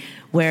lottery,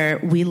 where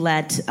we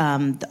let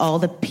all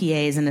the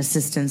PAs and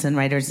assistants and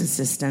writers'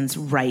 assistants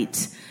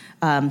write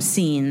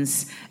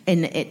scenes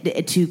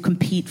to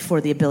compete for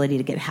the ability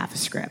to get half a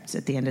script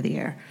at the end of the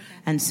year.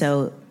 And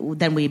so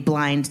then we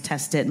blind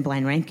test it and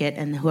blind rank it,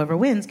 and whoever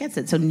wins gets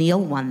it. So Neil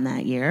won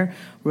that year,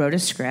 wrote a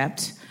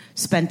script,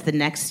 spent the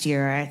next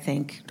year, I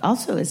think,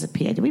 also as a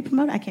PA. Did we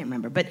promote? I can't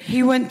remember. But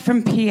he went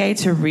from PA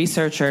to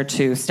researcher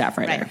to staff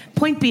writer. Right.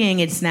 Point being,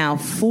 it's now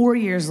 4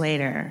 years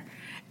later,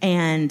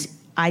 and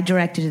I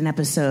directed an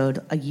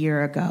episode a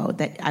year ago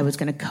that I was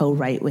going to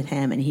co-write with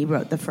him, and he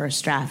wrote the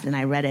first draft, and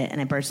I read it,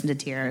 and I burst into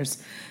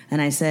tears. And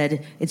I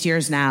said, it's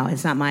yours now.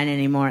 It's not mine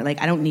anymore.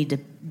 Like, I don't need to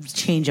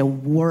change a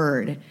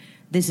word.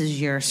 This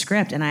is your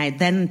script. And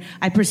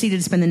I proceeded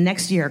to spend the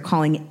next year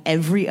calling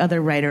every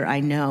other writer I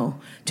know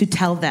to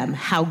tell them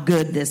how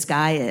good this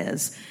guy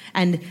is.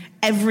 And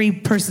every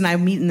person I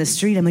meet in the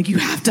street, I'm like, you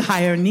have to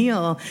hire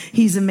Neil.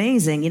 He's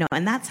amazing,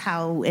 and that's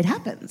how it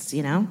happens,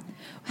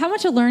 How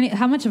much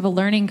of a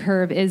learning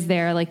curve is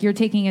there? Like, you're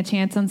taking a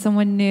chance on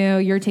someone new,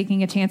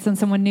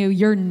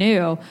 you're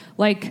new.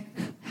 Like,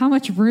 how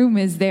much room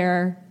is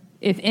there,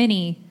 if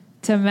any,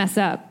 to mess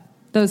up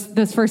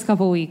those first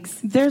couple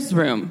weeks? There's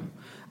room.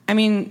 I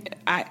mean,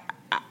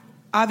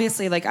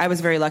 obviously, like, I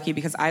was very lucky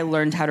because I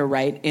learned how to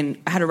write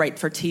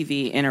for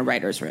TV in a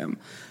writer's room.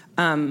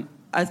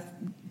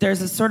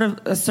 There's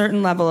a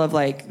certain level of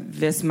like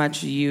this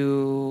much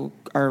you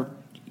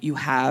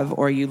have,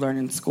 or you learn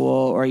in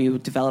school, or you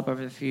develop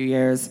over a few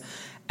years.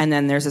 And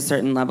then there's a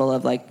certain level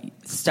of like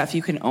stuff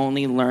you can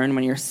only learn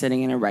when you're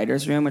sitting in a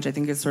writer's room, which I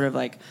think is sort of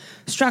like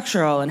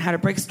structural and how to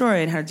break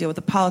story and how to deal with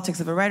the politics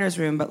of a writer's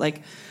room. But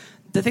like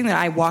the thing that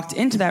I walked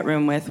into that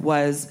room with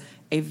was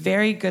a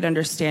very good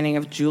understanding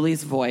of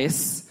Julie's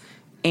voice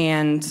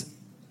and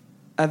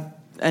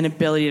an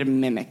ability to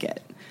mimic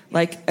it.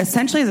 Like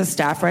essentially as a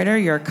staff writer,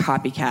 you're a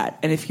copycat.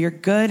 And if you're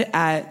good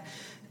at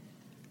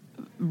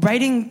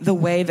writing the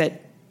way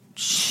that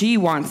she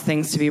wants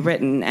things to be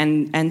written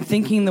and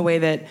thinking the way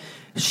that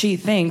she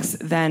thinks,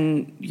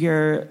 then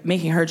you're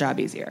making her job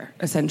easier,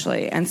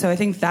 essentially. And so I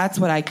think that's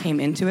what I came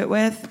into it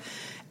with,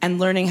 and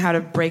learning how to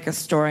break a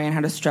story and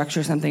how to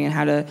structure something and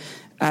how to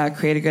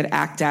create a good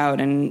act out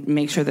and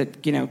make sure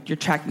that, you know, you're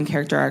tracking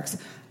character arcs.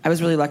 I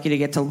was really lucky to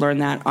get to learn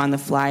that on the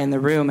fly in the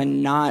room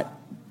and not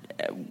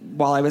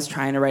while I was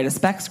trying to write a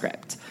spec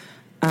script.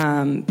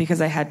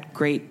 Because I had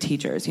great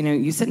teachers. You know,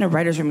 you sit in a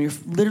writer's room, you're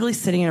literally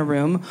sitting in a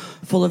room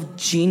full of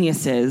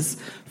geniuses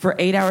for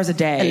 8 hours a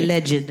day.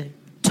 Alleged.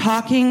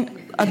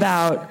 Talking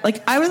about,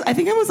 like,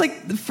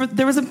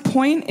 there was a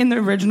point in the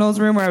originals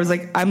room where I was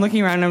like, I'm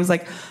looking around and I was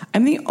like,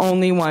 I'm the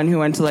only one who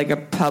went to like a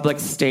public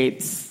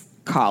states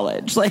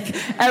college. Like,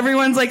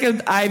 everyone's like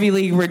an Ivy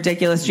League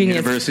ridiculous genius.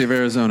 University of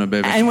Arizona,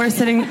 baby. And we're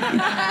sitting...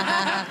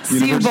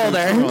 CU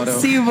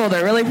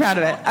Boulder, really proud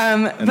of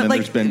it. But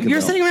like,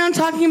 you're sitting around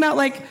talking about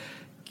like,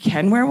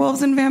 can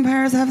werewolves and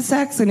vampires have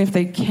sex? And if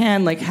they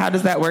can, like, how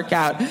does that work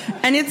out?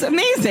 And it's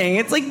amazing.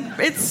 It's like,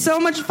 it's so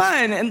much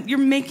fun. And you're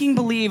making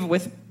believe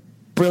with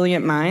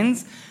brilliant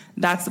minds.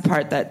 That's the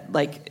part that,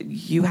 like,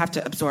 you have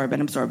to absorb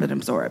and absorb and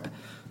absorb.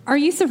 Are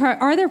you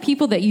surprised? Are there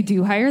people that you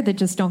do hire that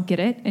just don't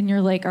get it? And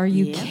you're like, are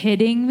you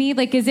kidding me?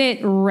 Like, is it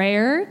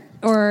rare?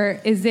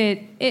 Or is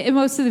it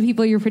most of the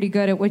people, you're pretty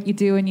good at what you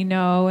do and you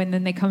know, and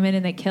then they come in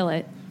and they kill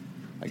it?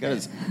 I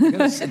gotta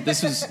say,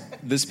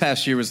 this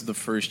past year was the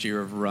first year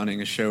of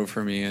running a show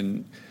for me,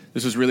 and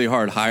this was really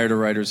hard. Hired a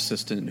writer's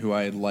assistant who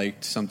I had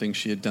liked something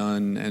she had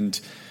done, and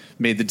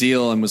made the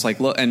deal, and was like,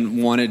 look,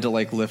 and wanted to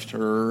like lift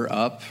her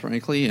up,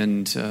 frankly,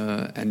 and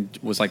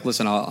was like,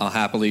 listen,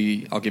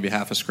 I'll give you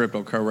half a script,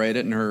 I'll co-write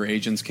it. And her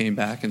agents came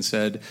back and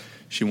said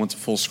she wants a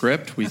full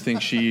script. We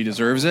think she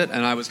deserves it.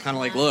 And I was kind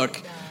of like,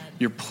 look,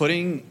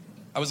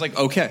 I was like,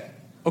 okay.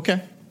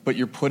 But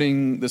you're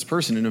putting this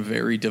person in a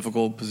very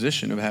difficult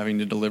position of having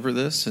to deliver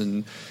this,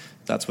 and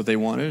that's what they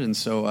wanted. And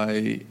so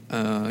I,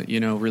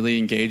 really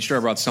engaged her. I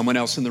brought someone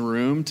else in the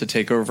room to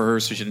take over her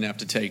so she didn't have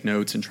to take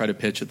notes and try to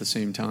pitch at the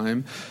same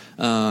time.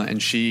 I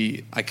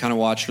kind of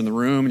watched her in the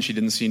room, and she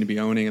didn't seem to be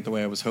owning it the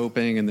way I was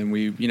hoping. And then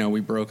we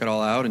broke it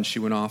all out, and she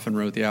went off and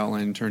wrote the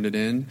outline and turned it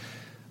in.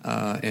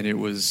 And it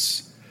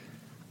was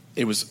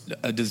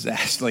a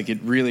disaster. Like, it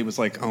really was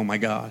like, oh my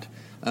God.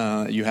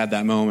 You had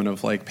that moment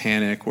of like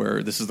panic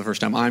where this is the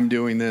first time I'm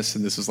doing this,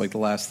 and this is like the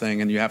last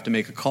thing, and you have to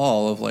make a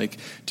call of like,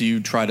 do you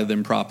try to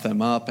then prop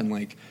them up and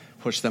like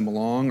push them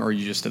along, or are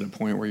you just at a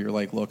point where you're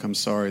like, look, I'm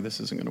sorry, this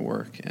isn't going to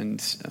work,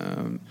 and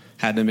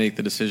had to make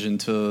the decision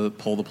to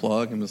pull the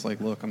plug, and was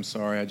like, look, I'm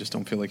sorry, I just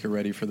don't feel like you're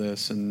ready for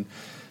this, and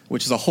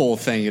which is a whole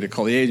thing. You had to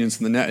call the agents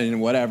and the net and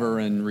whatever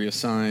and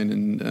reassign,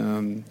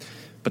 and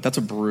but that's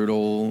a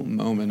brutal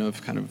moment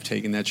of kind of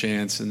taking that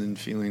chance and then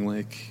feeling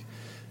like.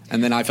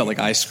 And then I felt like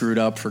I screwed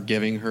up for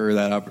giving her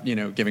that up,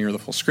 giving her the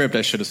full script.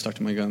 I should have stuck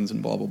to my guns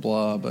and blah, blah,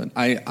 blah. But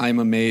I'm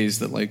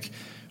amazed that, like,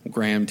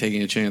 Graham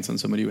taking a chance on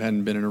somebody who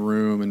hadn't been in a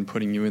room and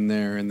putting you in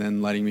there and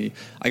then letting me.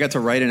 I got to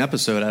write an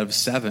episode out of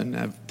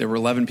 7. There were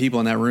 11 people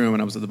in that room,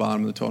 and I was at the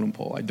bottom of the totem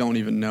pole. I don't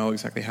even know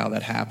exactly how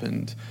that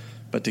happened.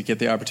 But to get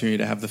the opportunity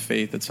to have the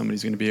faith that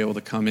somebody's going to be able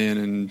to come in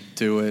and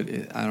do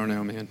it, I don't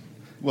know, man.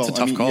 Well, it's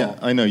a tough call. Yeah,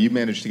 I know you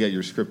managed to get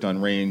your script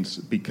on Reigns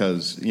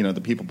because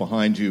the people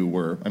behind you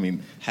were,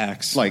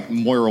 hacks. Like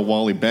Moira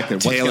Wally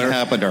Beckett. What's going to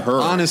happen to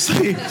her?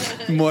 Honestly,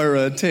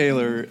 Moira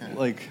Taylor,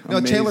 like no,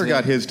 amazing. Taylor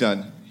got his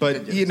done,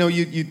 but you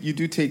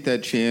do take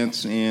that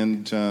chance,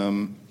 and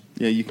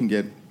you can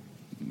get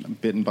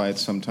bitten by it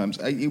sometimes.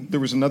 There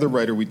was another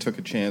writer we took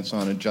a chance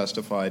on in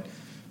Justified,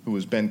 who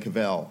was Ben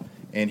Cavell,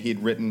 and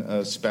he'd written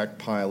a spec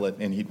pilot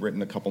and he'd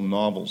written a couple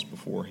novels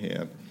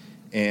beforehand,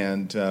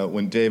 and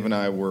when Dave and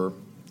I were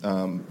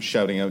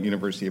shouting out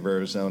University of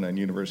Arizona and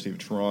University of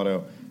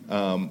Toronto,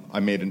 I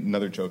made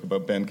another joke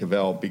about Ben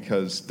Cavell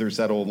because there's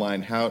that old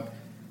line, how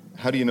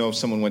do you know if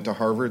someone went to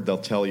Harvard? They'll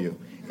tell you.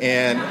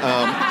 And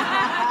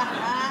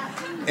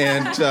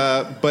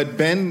but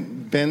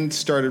Ben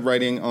started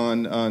writing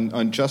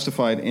on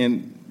Justified,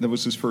 and that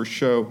was his first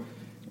show,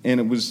 and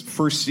it was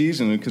first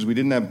season because we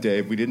didn't have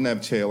Dave, we didn't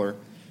have Taylor,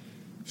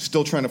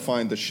 still trying to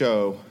find the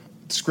show.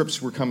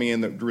 Scripts were coming in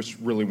that just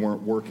really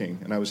weren't working,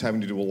 and I was having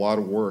to do a lot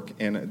of work,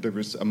 and there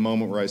was a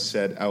moment where I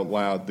said out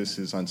loud, this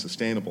is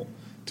unsustainable,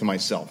 to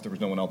myself. There was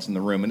no one else in the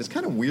room, and it's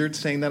kind of weird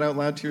saying that out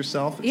loud to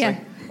yourself. It's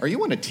like, are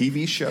you on a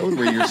TV show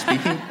where you're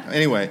speaking?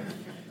 Anyway,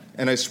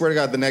 And I swear to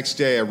God, the next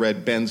day I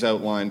read Ben's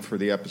outline for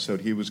the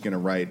episode he was going to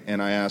write,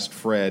 and I asked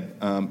Fred,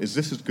 is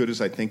this as good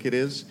as I think it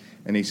is?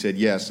 And he said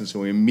yes, and so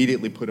we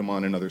immediately put him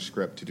on another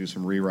script to do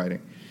some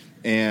rewriting.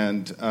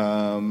 And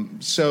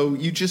so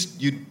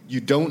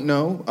you don't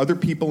know. Other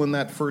people in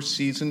that first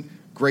season,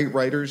 great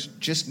writers,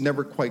 just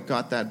never quite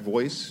got that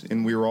voice,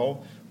 and we were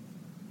all...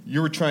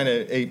 You were trying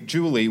to ape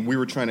Julie. We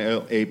were trying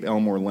to ape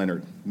Elmore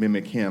Leonard,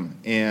 mimic him,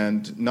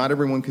 and not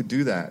everyone could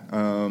do that.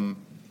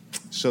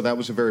 So that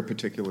was a very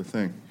particular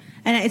thing.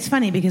 And it's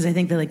funny because I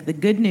think that like the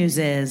good news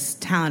is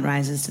talent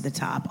rises to the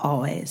top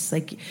always.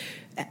 Like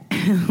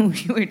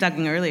we were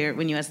talking earlier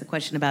when you asked the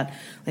question about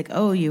like,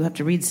 oh, you have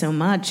to read so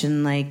much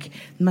and like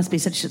there must be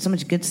so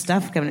much good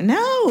stuff coming.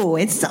 No,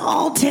 it's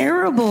all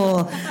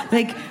terrible.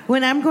 Like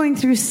when I'm going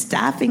through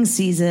staffing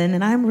season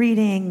and I'm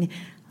reading.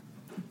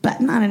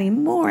 But not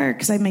anymore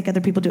because I make other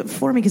people do it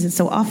for me because it's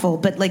so awful.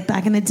 But like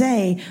back in the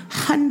day,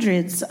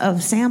 hundreds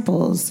of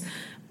samples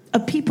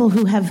of people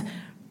who have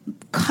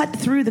cut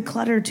through the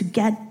clutter to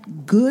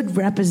get good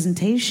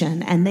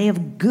representation, and they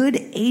have good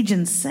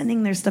agents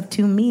sending their stuff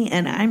to me,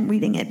 and I'm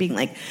reading it being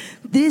like,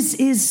 this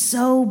is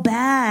so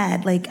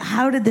bad. Like,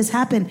 how did this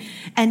happen?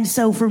 And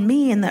so for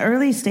me, in the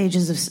early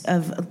stages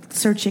of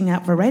searching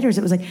out for writers,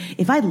 it was like,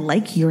 if I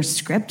like your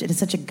script, it is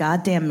such a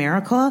goddamn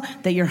miracle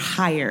that you're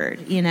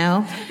hired, you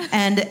know?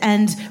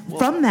 And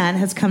from that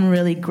has come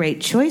really great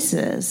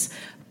choices.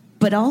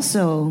 But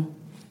also,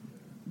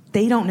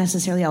 they don't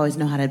necessarily always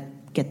know how to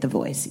get the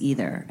voice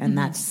either, and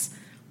that's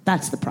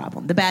the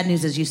problem. The bad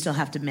news is you still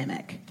have to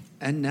mimic.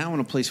 And now in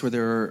a place where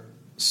there are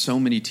so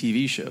many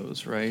TV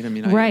shows, right? I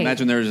mean, I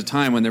imagine there was a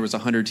time when there was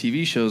 100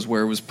 TV shows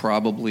where it was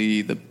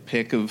probably the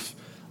pick of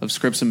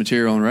scripts and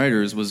material and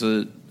writers was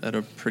at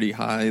a pretty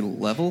high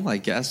level, I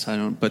guess.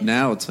 But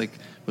now it's like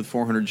with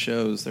 400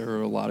 shows, there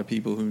are a lot of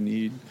people who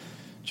need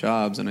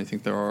jobs, and I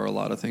think there are a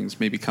lot of things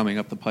maybe coming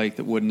up the pike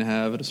that wouldn't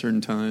have at a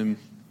certain time.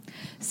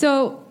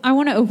 So I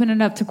want to open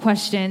it up to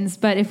questions,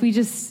 but if we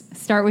just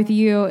start with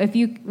you,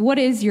 what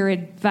is your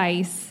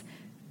advice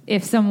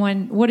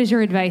what is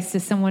your advice to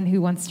someone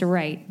who wants to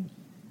write?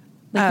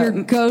 Like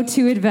your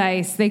go-to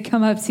advice, they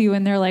come up to you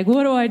and they're like,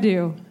 what do I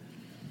do?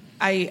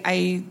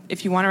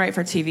 If you want to write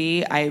for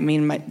TV, I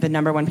mean, the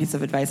number one piece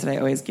of advice that I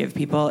always give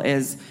people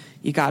is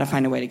you got to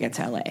find a way to get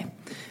to LA.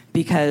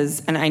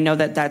 Because, and I know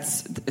that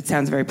it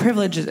sounds very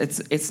privileged,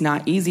 it's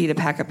not easy to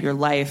pack up your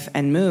life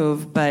and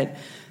move, but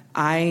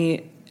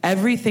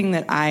everything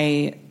that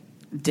I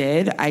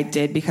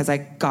did because I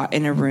got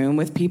in a room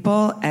with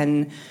people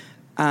and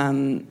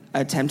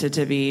attempted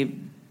to be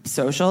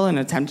social and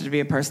attempted to be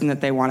a person that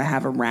they want to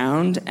have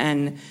around.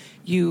 And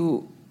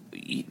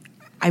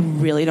I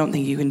really don't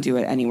think you can do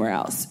it anywhere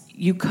else.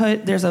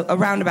 There's a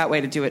roundabout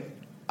way to do it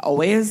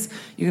always.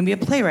 You can be a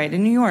playwright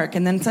in New York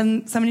and then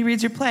somebody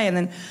reads your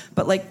play.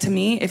 But like to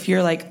me, if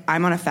you're like,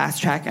 I'm on a fast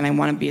track and I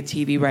want to be a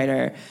TV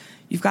writer,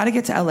 you've got to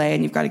get to LA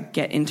and you've got to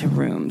get into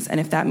rooms. And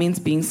if that means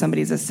being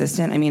somebody's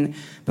assistant, I mean,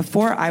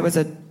 before I was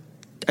a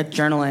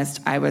journalist,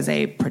 I was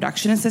a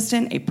production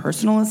assistant, a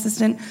personal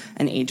assistant,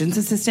 an agent's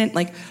assistant.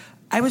 Like,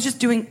 I was just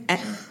doing,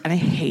 and I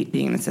hate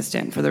being an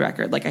assistant, for the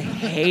record. Like, I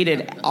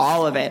hated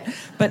all of it.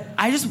 But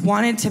I just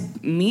wanted to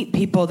meet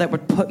people that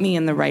would put me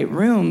in the right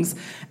rooms,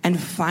 and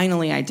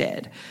finally I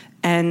did.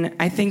 And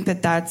I think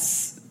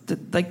that's,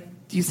 like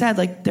you said,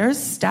 like, there's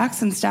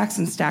stacks and stacks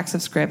and stacks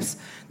of scripts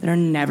that are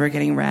never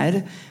getting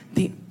read.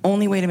 The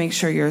only way to make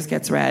sure yours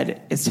gets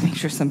read is to make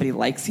sure somebody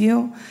likes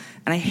you.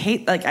 And I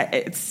hate,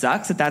 it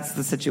sucks that that's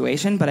the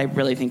situation, but I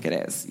really think it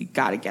is. You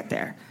got to get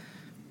there.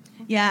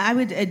 Yeah, I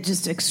would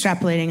just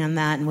extrapolating on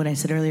that and what I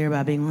said earlier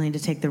about being willing to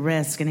take the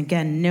risk, and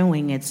again,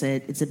 knowing it's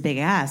a big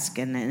ask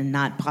and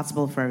not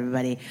possible for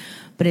everybody,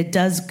 but it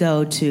does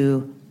go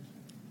to,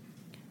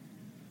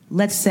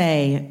 let's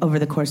say, over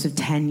the course of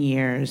 10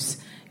 years,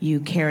 you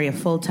carry a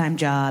full-time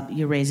job,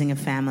 you're raising a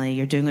family,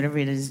 you're doing whatever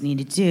it is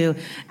needed to do,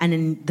 and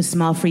in the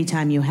small free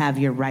time you have,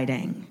 you're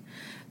writing.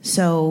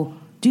 So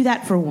do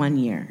that for 1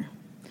 year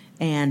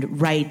and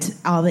write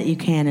all that you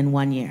can in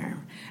 1 year.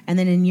 And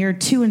then in year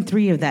 2 and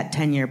 3 of that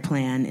 10-year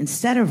plan,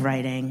 instead of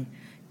writing,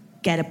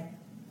 get a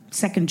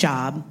second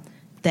job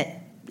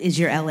that is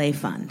your LA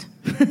fund.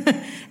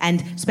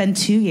 And spend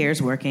 2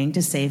 years working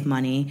to save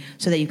money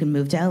so that you can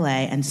move to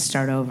LA and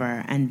start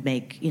over and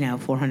make,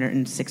 $400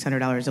 and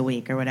 $600 a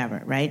week or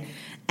whatever, right?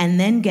 And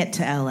then get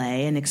to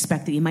LA and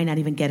expect that you might not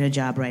even get a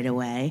job right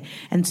away,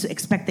 and so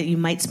expect that you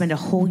might spend a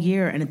whole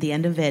year and at the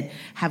end of it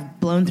have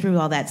blown through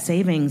all that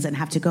savings and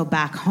have to go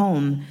back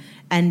home.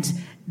 And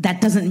that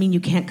doesn't mean you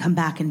can't come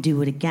back and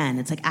do it again.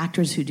 It's like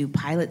actors who do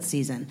pilot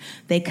season.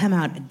 They come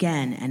out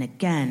again and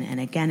again and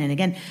again and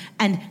again.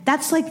 And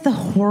that's like the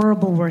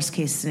horrible worst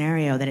case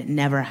scenario, that it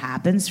never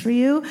happens for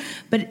you.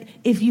 But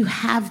if you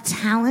have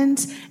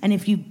talent and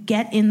if you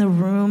get in the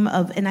room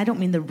of, and I don't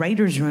mean the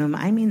writer's room,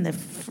 I mean the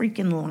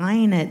freaking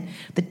line at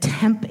the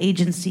temp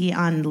agency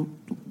on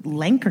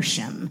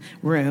Lancashire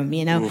room,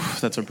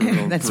 Oof, that's a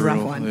brutal. That's a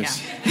rough one,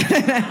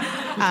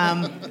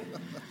 yeah.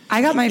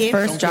 I got my If-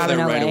 first job in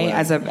there right LA away.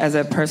 as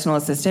a personal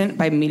assistant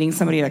by meeting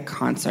somebody at a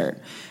concert,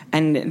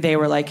 and they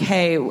were like,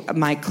 "Hey,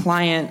 my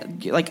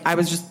client," like I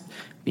was just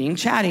being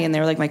chatty, and they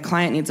were like, "My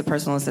client needs a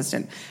personal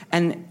assistant,"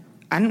 and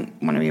I didn't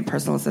want to be a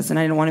personal assistant.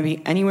 I didn't want to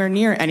be anywhere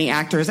near any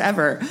actors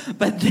ever.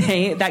 But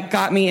that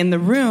got me in the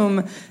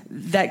room.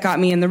 That got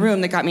me in the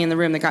room. That got me in the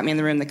room. That got me in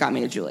the room. That got me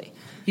to Julie.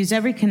 Use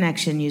every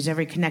connection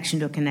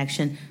to a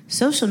connection.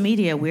 Social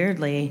media,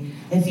 weirdly,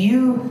 if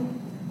you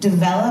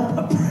develop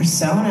a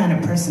persona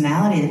and a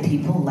personality that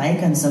people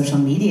like on social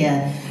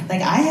media,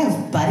 like I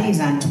have buddies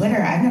on Twitter,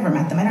 I've never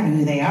met them, I don't know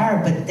who they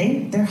are, but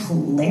they're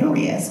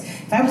hilarious.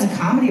 If I was a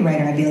comedy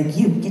writer, I'd be like,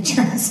 you, get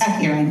your ass out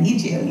here, I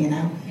need you, you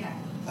know?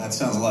 That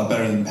sounds a lot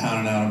better than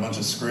pounding out a bunch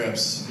of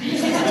scripts.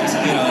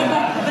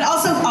 But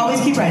also,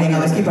 always keep writing,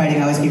 always keep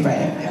writing, always keep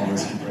writing.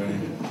 Always keep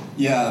writing.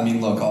 Yeah, I mean,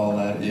 look, all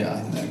that.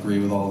 Yeah, I agree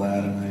with all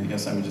that, and I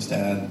guess I would just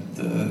add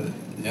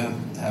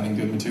having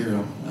good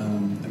material.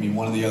 I mean,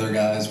 one of the other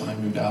guys when I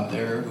moved out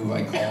there, who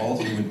I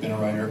called, who had been a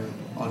writer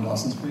on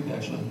Dawson's Creek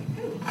actually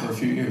for a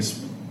few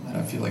years, and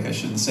I feel like I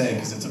shouldn't say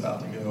because it's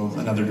about to go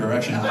another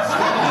direction. Don't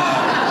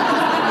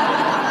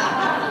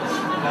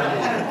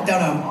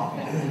know.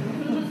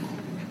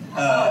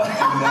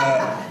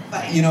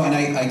 And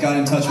I got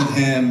in touch with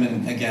him,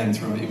 and again,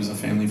 he was a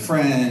family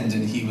friend,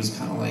 and he was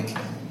kind of like,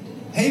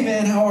 "Hey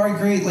man, how are you?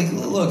 Great. Like,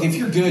 look, if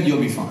you're good,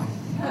 you'll be fine.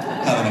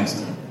 Have a nice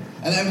day."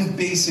 And that was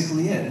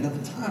basically it. And at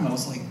the time, I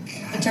was like,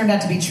 God. It turned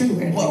out to be true,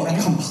 weirdly. Well,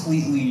 right?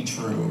 completely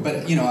true.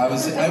 But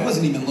I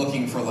wasn't even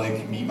looking for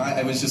like me.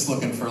 I was just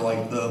looking for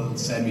like the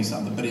send me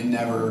something. But it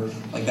never,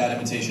 like that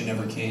invitation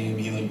never came.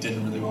 He like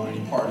didn't really want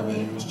any part of it.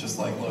 It was just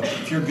like, look,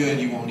 if you're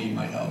good, you won't need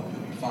my help.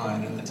 You'll be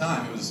fine. And at the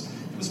time, it was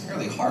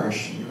fairly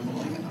harsh. You were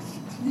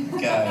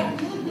like, guy.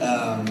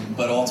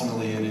 But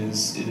ultimately, it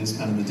is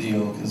kind of the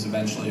deal, because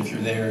eventually, if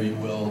you're there, you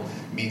will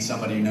meet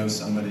somebody who knows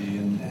somebody,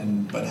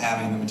 but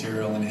having the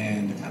material in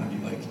hand to kind of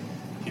be like,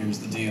 here's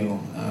the deal,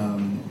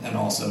 and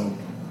also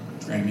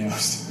Graham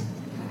Yost.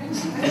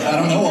 I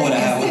don't know what would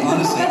have happened.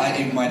 Honestly,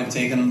 it might have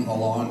taken a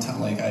long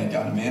time. Like I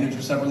got a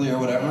manager separately or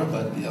whatever,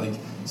 but like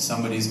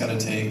somebody's got to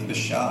take the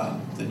shot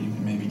that you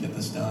can maybe get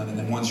this done, and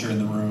then once you're in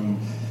the room,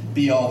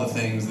 be all the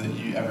things that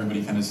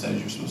everybody kind of says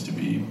you're supposed to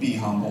be. Be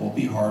humble,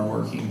 be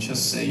hardworking,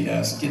 just say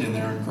yes, get in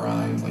there and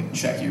grind, like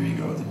check your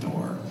ego at the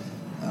door,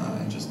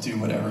 and just do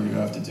whatever you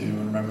have to do.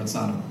 And remember, it's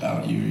not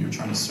about you. You're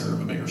trying to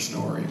serve a bigger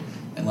story,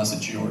 unless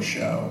it's your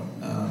show,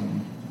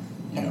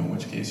 in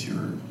which case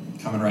you're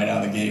coming right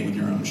out of the gate with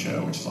your own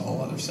show, which is a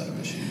whole other set of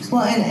issues.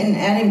 Well, and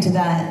adding to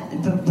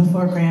that,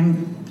 before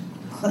Graham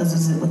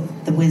closes it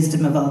with the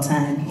wisdom of all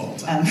time,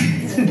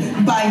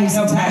 buy you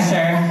some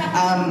pressure.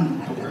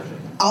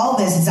 All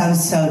this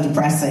sounds so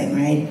depressing,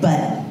 right?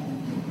 But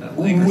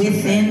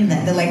within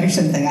the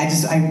Lakership thing,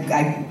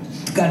 I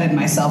gutted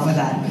myself with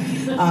that.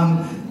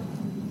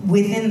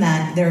 Within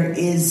that, there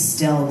is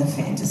still the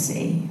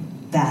fantasy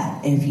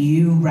that if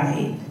you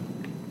write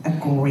a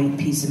great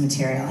piece of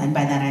material, and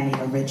by that I mean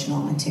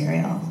original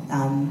material,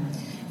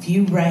 if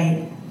you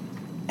write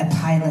a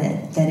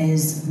pilot that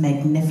is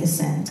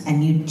magnificent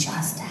and you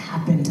just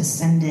happen to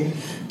send it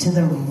to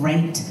the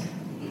right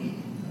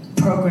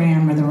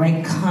program or the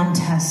right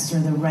contest or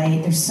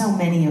there's so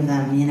many of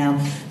them,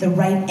 the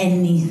right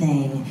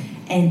anything,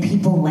 and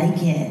people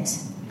like it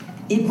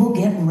will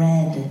get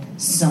read.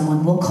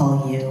 Someone will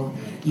call you.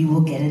 You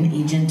will get an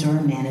agent or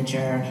a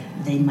manager.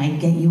 They might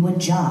get you a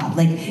job.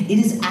 Like,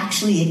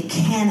 it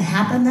can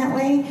happen that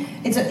way.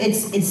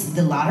 It's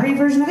the lottery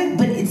version of it,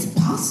 but it's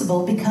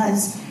possible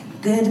because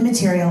good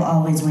material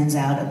always wins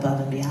out above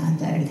and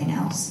beyond everything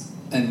else.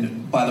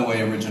 And by the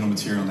way, original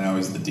material now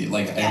is the deal.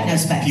 Like, no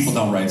specs. People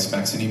don't write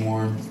specs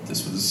anymore.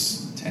 This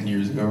was 10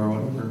 years ago or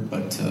whatever.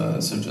 But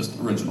so just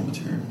original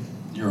material,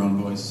 your own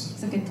voice.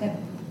 It's a good tip.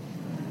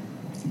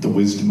 The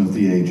wisdom of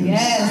the ages.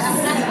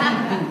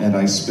 Yes. And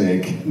I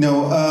spake.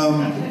 No,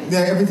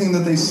 everything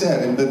that they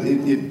said. But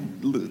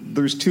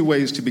there's two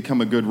ways to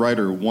become a good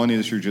writer. One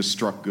is you're just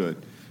struck good.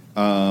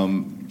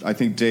 I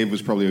think Dave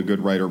was probably a good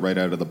writer right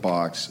out of the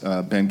box.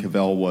 Ben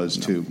Cavell was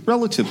too.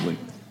 Relatively.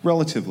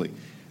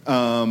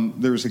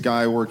 There was a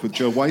guy I worked with,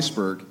 Joe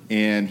Weisberg,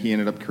 and he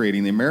ended up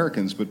creating The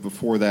Americans. But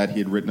before that, he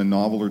had written a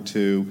novel or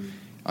two.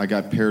 I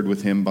got paired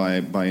with him by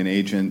an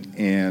agent,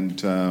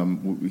 and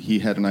he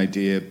had an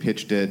idea,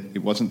 pitched it. It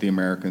wasn't The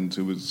Americans.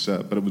 It was,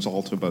 but it was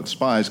also about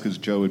spies because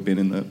Joe had been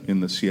in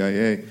the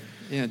CIA.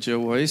 Yeah, Joe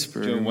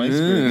Weisberg.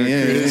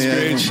 Yeah.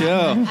 Great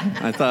show.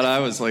 I thought I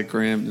was like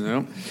Graham.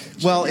 No.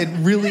 Well, it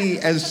really,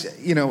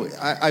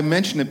 I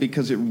mention it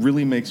because it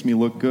really makes me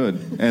look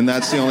good, and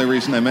that's the only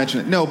reason I mention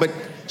it. No, but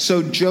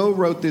so Joe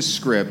wrote this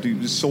script.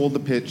 He sold the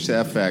pitch to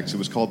FX. It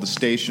was called The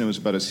Station. It was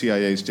about a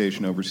CIA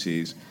station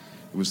overseas.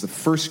 It was the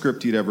first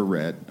script he'd ever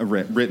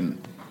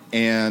written,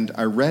 and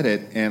I read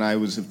it, and I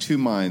was of two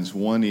minds.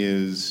 One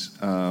is,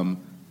 oh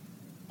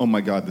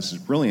my God, this is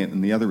brilliant,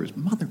 and the other is,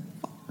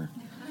 motherfucker.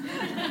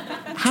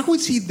 How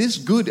is he this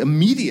good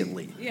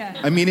immediately? Yeah.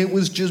 I mean, it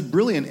was just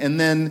brilliant. And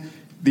then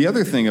the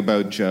other thing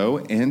about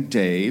Joe and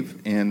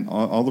Dave and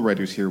all the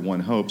writers here,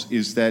 one hopes,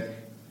 is that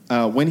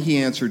when he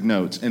answered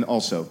notes, and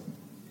also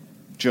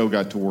Joe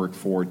got to work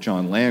for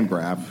John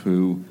Landgraf,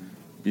 who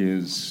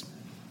is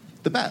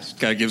the best.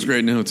 Guy gives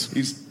great notes.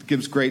 He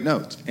gives great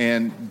notes.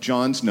 And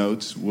John's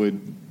notes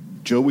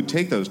Joe would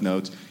take those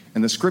notes,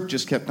 and the script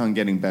just kept on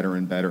getting better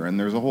and better. And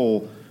there's the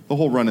whole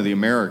run of The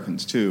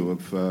Americans, too,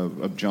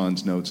 of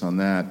John's notes on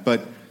that.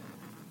 But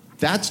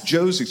that's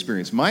Joe's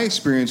experience. My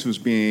experience was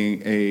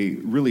being a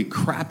really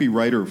crappy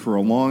writer for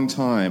a long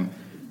time,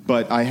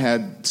 but I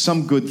had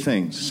some good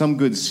things, some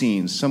good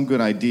scenes, some good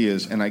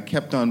ideas, and I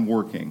kept on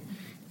working.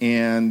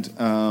 And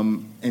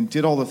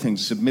did all the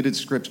things, submitted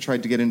scripts,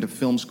 tried to get into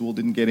film school,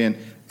 didn't get in,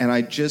 and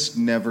I just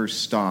never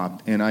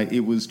stopped. And it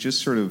was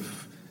just sort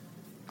of,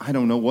 I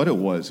don't know what it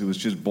was. It was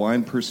just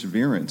blind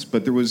perseverance.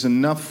 But there was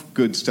enough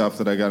good stuff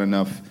that I got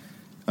enough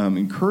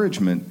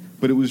encouragement,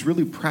 but it was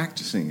really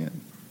practicing it.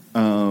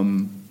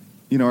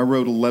 I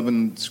wrote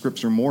 11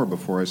 scripts or more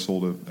before I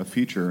sold a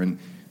feature, and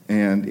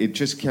it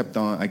just kept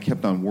on. I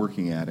kept on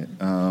working at it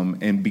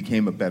and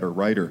became a better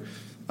writer.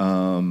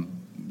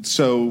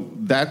 So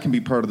that can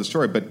be part of the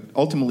story, but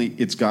ultimately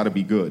it's got to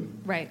be good.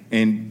 Right.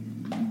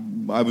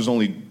 And I was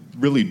only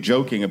really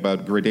joking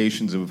about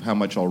gradations of how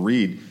much I'll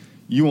read.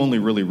 You only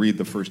really read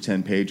the first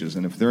 10 pages,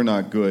 and if they're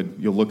not good,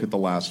 you'll look at the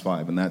last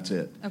 5, and that's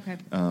it. Okay.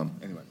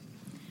 Anyway.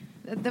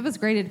 That was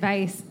great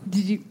advice.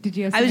 Did you have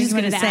something I was just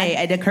going to say,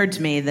 add? it occurred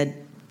to me that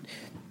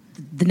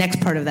the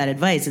next part of that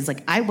advice is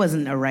like, I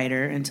wasn't a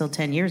writer until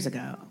 10 years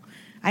ago.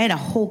 I had a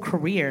whole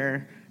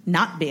career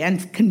I'm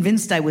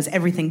convinced I was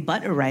everything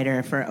but a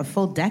writer for a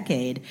full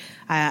decade.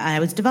 I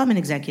was a development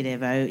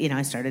executive.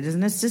 I started as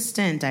an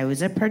assistant. I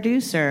was a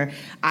producer.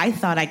 I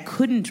thought I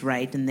couldn't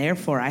write, and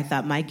therefore I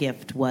thought my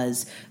gift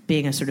was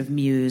being a sort of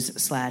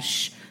muse /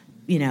 helper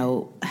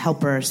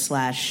 /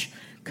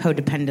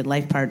 codependent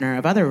life partner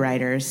of other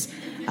writers.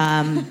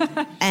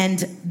 And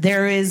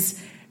there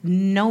is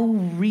no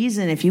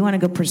reason, if you want to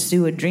go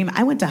pursue a dream.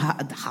 I went to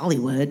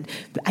Hollywood.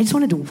 I just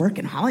wanted to work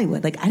in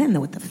Hollywood. Like, I didn't know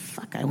what the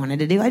fuck I wanted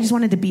to do. I just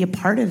wanted to be a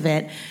part of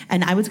it.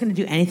 And I was going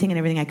to do anything and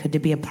everything I could to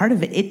be a part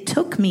of it. It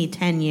took me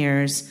 10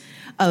 years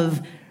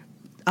of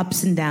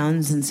ups and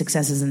downs and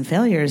successes and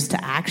failures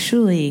to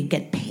actually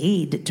get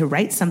paid to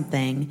write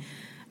something.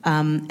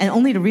 And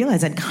only to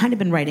realize I'd kind of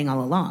been writing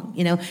all along,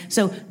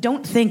 So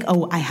don't think,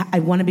 I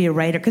want to be a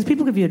writer. Because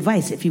people give you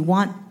advice. If you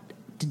want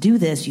to do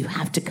this, you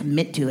have to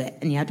commit to it,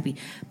 and you have to be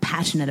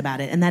passionate about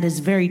it. And that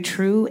is very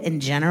true in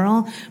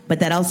general, but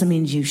that also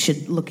means you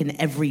should look in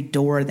every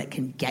door that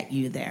can get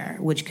you there,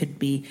 which could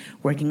be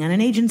working on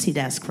an agency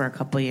desk for a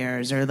couple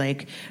years, or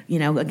working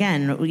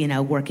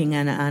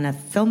on a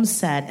film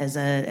set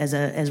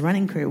as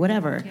running crew,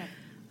 whatever. Yeah.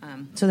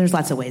 So there's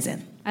lots of ways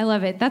in. I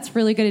love it. That's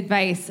really good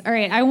advice. All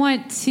right, I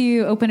want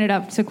to open it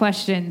up to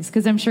questions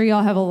because I'm sure you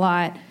all have a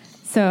lot.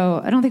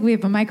 So I don't think we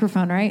have a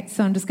microphone, right?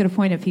 So I'm just going to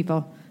point at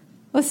people.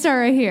 Let's start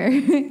right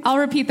here. I'll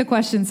repeat the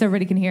question so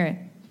everybody can hear it.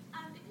 If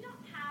you don't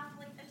have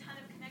a ton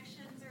of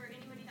connections or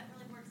anybody that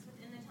really works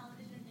within the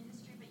television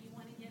industry, but you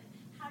want to give,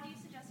 how do you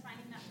suggest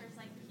finding that first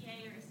PA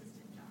or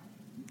assistant job?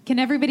 Can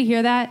everybody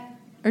hear that,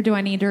 or do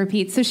I need to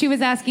repeat? So she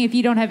was asking, if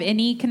you don't have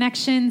any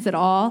connections at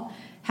all,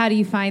 how do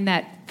you find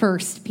that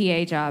first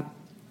PA job?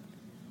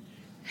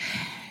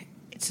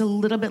 It's a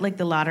little bit like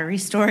the lottery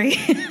story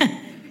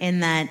in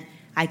that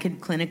I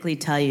could clinically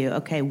tell you,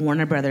 okay,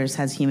 Warner Brothers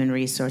has human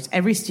resource.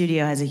 Every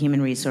studio has a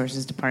human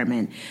resources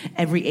department.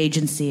 Every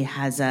agency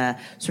has a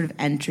sort of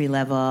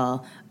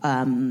entry-level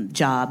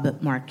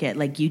job market.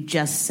 Like, you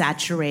just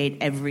saturate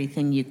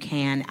everything you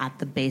can at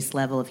the base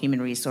level of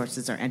human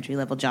resources or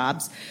entry-level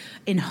jobs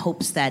in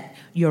hopes that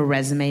your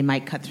resume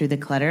might cut through the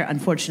clutter.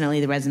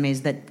 Unfortunately, the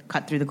resumes that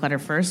cut through the clutter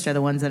first are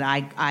the ones that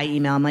I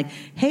email. I'm like,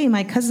 hey,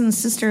 my cousin's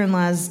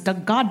sister-in-law's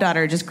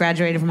goddaughter just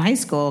graduated from high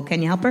school.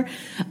 Can you help her?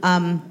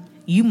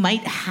 You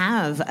might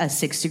have a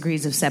 6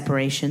 degrees of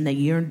separation that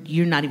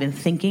you're not even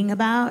thinking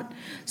about.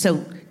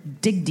 So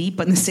dig deep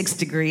on the 6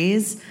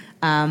 degrees.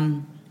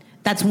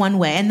 That's one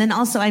way. And then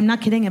also, I'm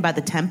not kidding about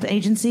the temp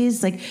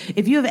agencies. Like,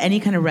 if you have any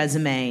kind of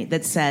resume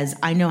that says,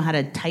 I know how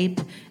to type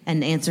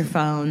and answer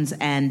phones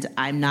and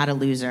I'm not a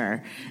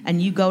loser,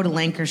 and you go to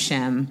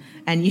Lancashire,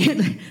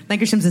 and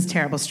Lancashire's this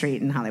terrible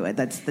street in Hollywood.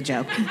 That's the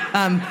joke.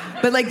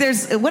 But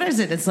there's, what is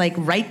it? It's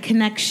Right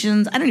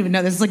Connections. I don't even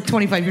know. This is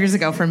 25 years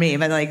ago for me,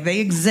 but they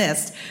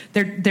exist.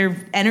 They're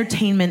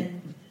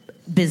entertainment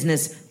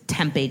business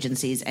temp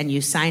agencies, and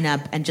you sign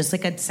up, and just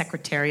like a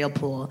secretarial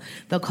pool,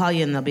 they'll call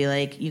you and they'll be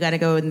like, you got to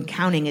go in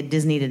accounting at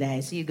Disney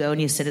today. So you go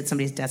and you sit at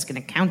somebody's desk in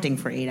accounting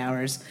for 8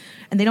 hours,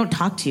 and they don't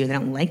talk to you, they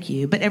don't like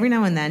you, but every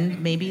now and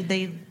then maybe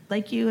they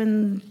like you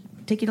and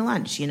take you to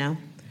lunch,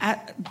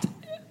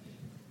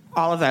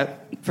 All of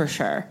that, for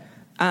sure.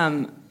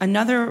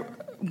 Another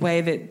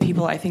way that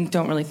people, I think,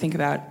 don't really think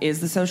about is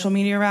the social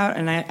media route,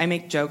 and I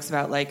make jokes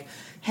about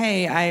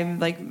hey, I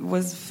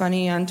was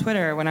funny on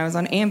Twitter when I was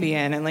on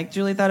Ambien, and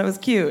Julie thought it was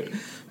cute.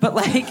 But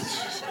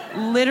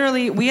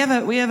literally, we have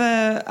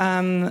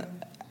a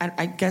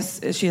I guess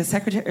she's a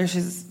secretary, or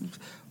she's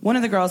one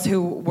of the girls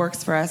who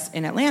works for us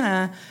in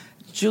Atlanta,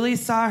 Julie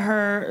saw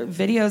her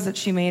videos that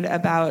she made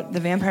about the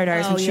Vampire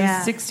Diaries when she yeah.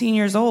 was 16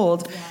 years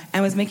old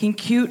and was making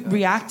cute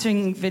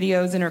reacting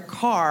videos in her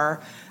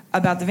car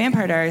about the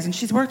Vampire Diaries, and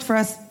she's worked for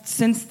us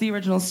since the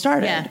original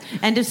started. Yeah.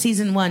 End of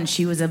season 1,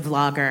 she was a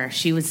vlogger.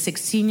 She was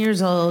 16 years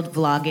old,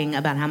 vlogging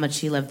about how much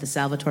she loved the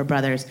Salvatore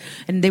brothers,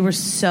 and they were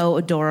so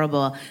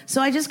adorable.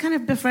 So I just kind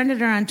of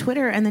befriended her on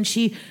Twitter, and then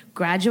she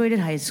graduated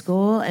high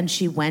school, and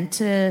she went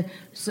to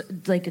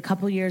like a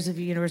couple years of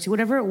university,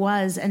 whatever it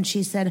was, and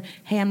she said,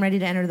 hey, I'm ready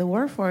to enter the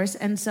workforce.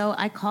 And so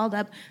I called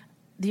up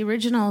the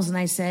originals, and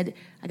I said,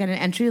 I got an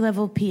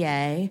entry-level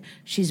PA.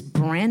 She's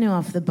brand new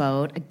off the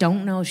boat. I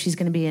don't know if she's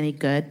going to be any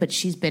good, but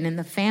she's been in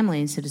the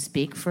family, so to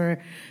speak, for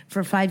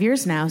 5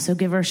 years now, so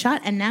give her a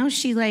shot. And now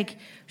she's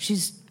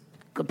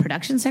a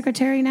production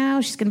secretary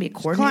now. She's going to be a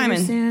coordinator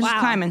soon. She's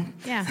climbing.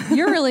 Yeah.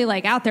 You're really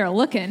like out there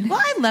looking.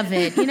 Well, I love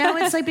it.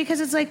 It's like,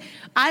 because it's like,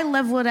 I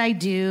love what I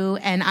do,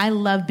 and I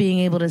love being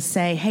able to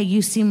say, hey,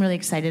 you seem really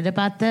excited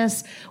about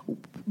this.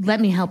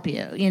 Let me help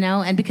you,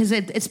 and because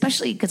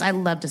especially because I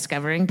love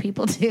discovering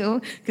people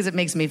too, because it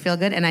makes me feel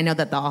good, and I know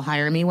that they'll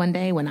hire me one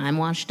day when I'm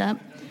washed up.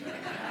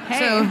 Hey.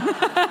 So,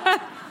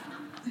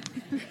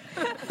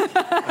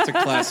 That's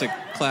a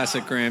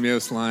classic Graham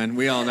Yost line.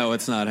 We all know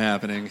it's not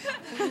happening.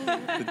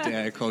 The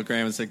day I called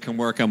Graham and said, come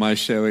work on my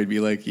show, he'd be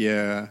like,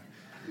 yeah.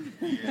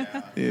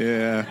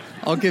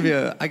 I'll give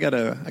you, I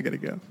gotta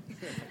go.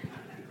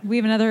 We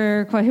have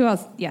another question. Who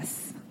else?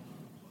 Yes.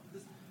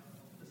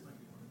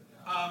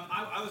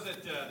 I was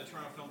at the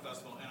Toronto Film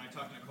Festival, and I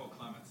talked to Nicole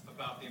Clements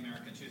about the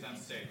Americans. She was on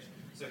stage.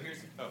 So here's...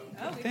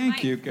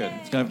 Thank you. Good.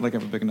 It's kind of like I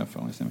have a big enough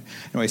phone.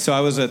 Anyway, so I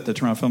was at the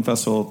Toronto Film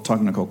Festival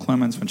talking to Nicole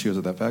Clements when she was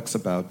at FX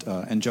about,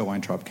 and Joe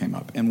Weintraub came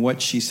up. And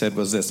what she said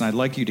was this, and I'd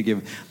like you to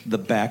give the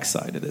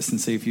backside of this and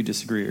see if you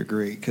disagree or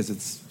agree, because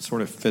it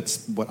sort of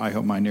fits what I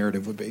hope my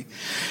narrative would be.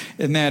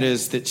 And that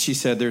is that she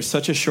said there's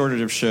such a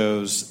shortage of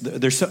shows,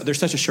 there's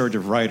such a shortage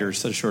of writers,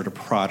 such a shortage of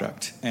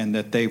product, and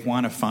that they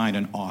want to find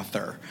an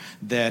author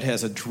that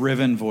has a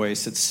driven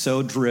voice. It's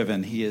so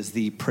driven, he is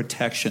the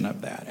protection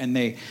of that. And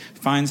they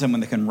find someone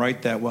that can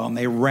write that well, and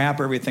they wrap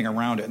everything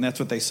around it, and that's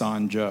what they saw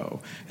in Joe.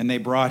 And they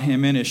brought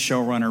him in as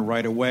showrunner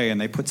right away, and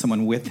they put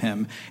someone with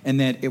him, and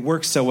then it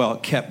worked so well,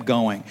 it kept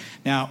going.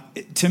 Now,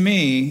 to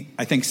me,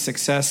 I think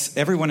success,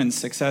 everyone in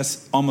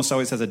success almost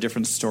always has a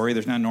different story.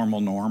 There's not a normal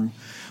norm.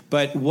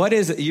 But what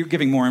is it? You're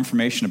giving more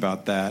information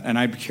about that, and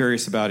I'm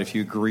curious about if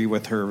you agree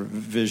with her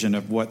vision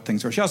of what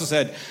things are. She also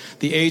said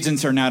the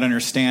agents are not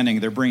understanding.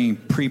 They're bringing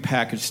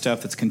prepackaged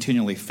stuff that's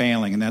continually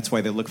failing, and that's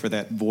why they look for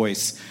that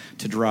voice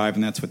to drive,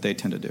 and that's what they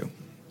tend to do.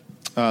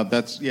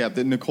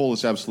 Nicole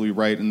is absolutely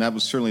right, and that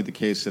was certainly the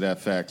case at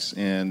FX.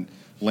 And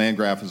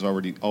Landgraf has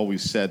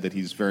always said that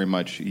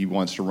he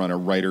wants to run a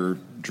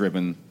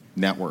writer-driven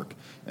network,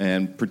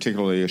 and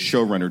particularly a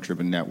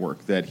showrunner-driven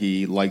network, that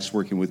he likes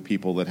working with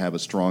people that have a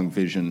strong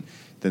vision,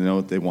 that know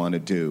what they want to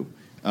do.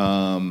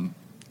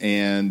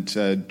 And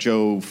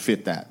Joe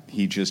fit that.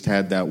 He just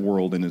had that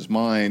world in his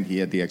mind. He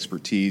had the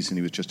expertise, and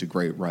he was just a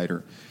great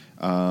writer.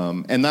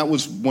 And that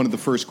was one of the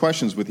first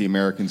questions with the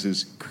Americans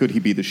is, could he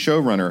be the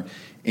showrunner?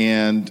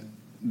 And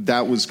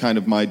that was kind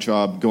of my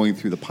job going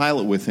through the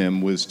pilot with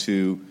him, was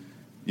to,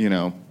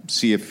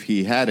 see if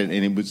he had it.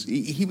 And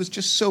he was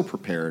just so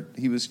prepared.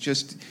 He was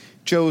just...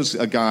 Joe's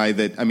a guy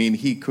that,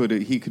 he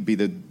could be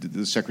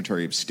the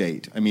Secretary of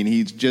State.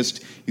 He's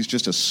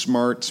just a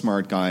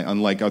smart guy,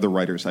 unlike other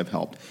writers I've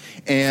helped.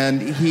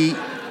 And he...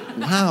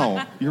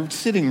 Wow, you're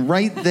sitting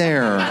right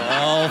there.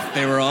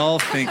 They were all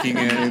thinking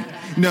it.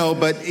 No,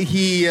 but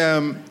he,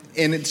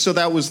 so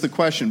that was the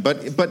question.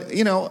 But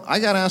I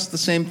got asked the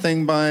same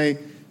thing by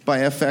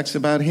FX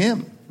about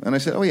him, and I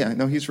said, oh yeah,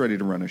 no, he's ready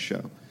to run a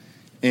show.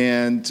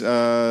 And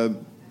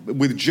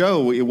with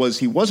Joe, he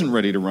wasn't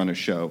ready to run a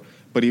show,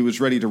 but he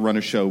was ready to run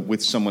a show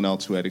with someone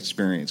else who had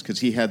experience, because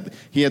he had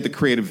the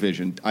creative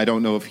vision. I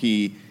don't know if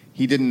he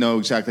didn't know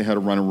exactly how to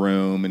run a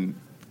room and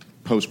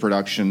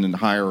post-production and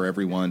hire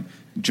everyone.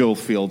 Joel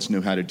Fields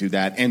knew how to do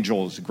that, and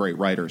Joel is a great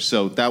writer.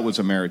 So that was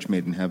a marriage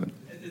made in heaven.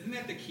 Isn't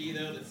that the key,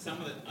 though, that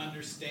someone that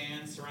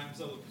understands, surround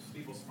themselves with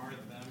people smarter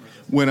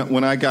than them?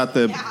 When I got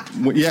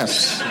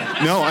yes.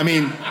 No,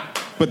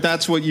 but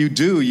that's what you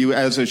do. You,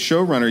 as a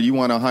showrunner, you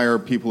want to hire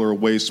people who are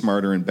way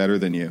smarter and better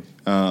than you.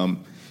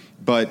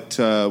 But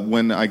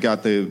when I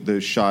got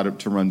the shot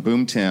to run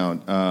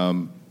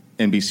Boomtown,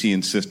 NBC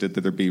insisted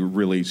that there be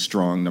really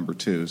strong number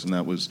twos, and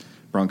that was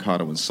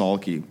Brancato and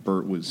Salke.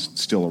 Burt was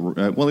still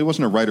he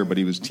wasn't a writer, but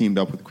he was teamed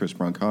up with Chris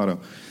Brancato.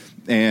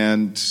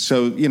 And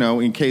so,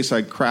 in case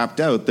I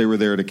crapped out, they were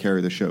there to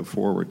carry the show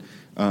forward.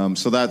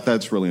 So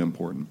that's really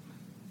important.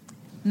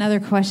 Another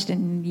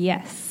question,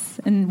 yes.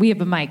 And we have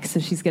a mic, so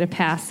she's going to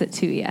pass it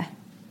to you. All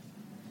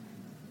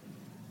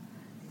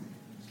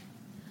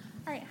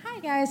right. Hi,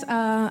 guys.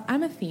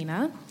 I'm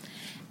Athena.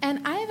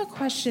 And I have a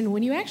question.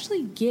 When you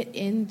actually get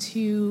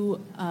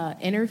into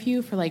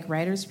interview for like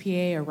writer's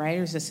PA or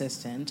writer's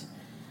assistant,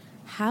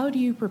 how do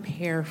you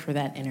prepare for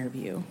that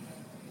interview?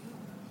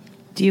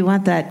 Do you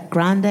want that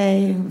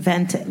grande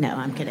venti? No,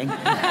 I'm kidding.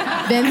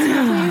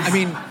 I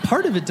mean,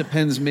 part of it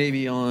depends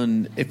maybe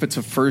on if it's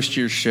a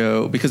first-year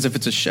show, because if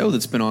it's a show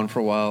that's been on for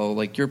a while,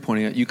 like you're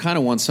pointing out, you kind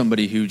of want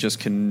somebody who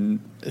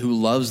who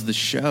loves the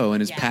show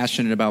and is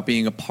passionate about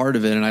being a part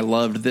of it. And I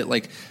loved that,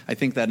 like, I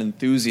think that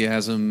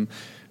enthusiasm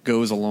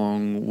goes a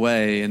long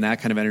way and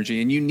that kind of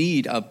energy. And you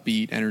need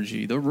upbeat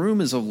energy. The Room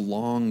is a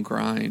long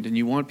grind, and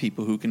you want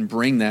people who can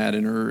bring that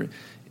and are,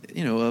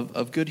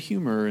 of good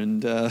humor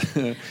and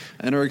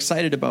are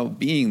excited about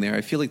being there.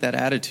 I feel like that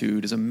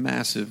attitude is a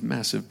massive,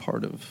 massive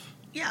part of.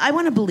 Yeah, I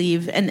want to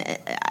believe, and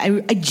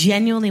I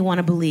genuinely want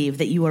to believe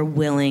that you are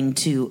willing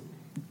to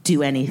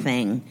do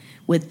anything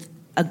with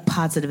a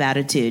positive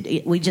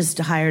attitude. We just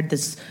hired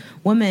this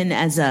woman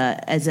as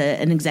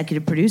an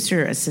executive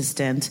producer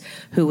assistant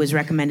who was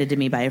recommended to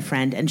me by a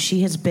friend, and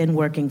she has been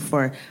working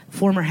for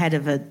former head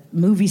of a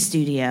movie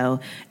studio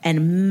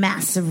and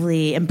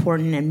massively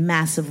important and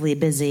massively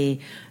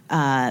busy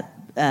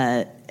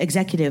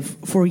executive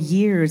for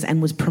years,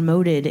 and was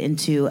promoted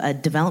into a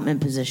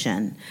development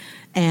position.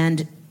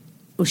 And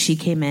she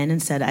came in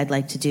and said, I'd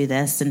like to do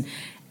this.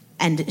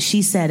 And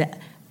she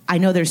said, I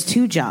know there's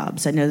two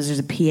jobs. I know there's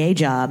a PA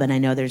job, and I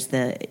know there's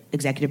the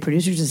executive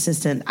producer's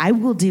assistant. I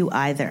will do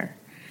either.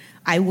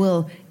 I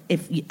will,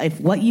 if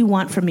what you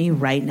want from me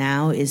right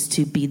now is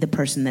to be the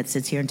person that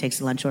sits here and takes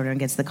the lunch order and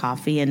gets the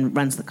coffee and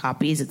runs the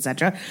copies,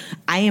 etc.,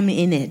 I am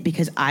in it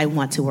because I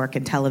want to work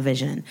in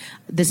television.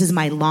 This is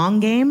my long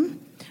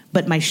game,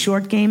 but my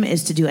short game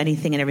is to do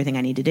anything and everything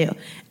I need to do.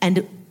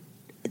 And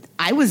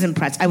I was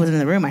impressed. I was in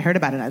the room. I heard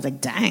about it. I was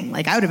like, dang.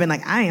 Like, I would have been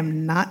like, I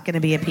am not going to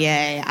be a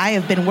PA. I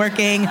have been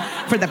working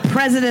for the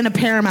president of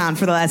Paramount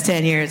for the last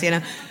 10 years,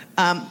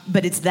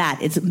 But it's that.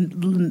 It's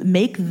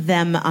make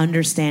them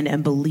understand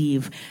and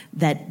believe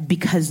that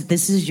because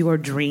this is your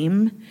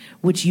dream,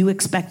 which you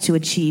expect to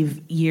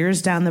achieve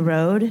years down the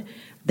road,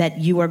 that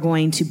you are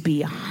going to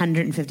be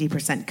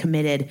 150%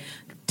 committed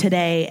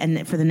today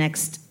and for the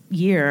next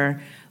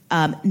year.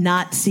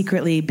 Not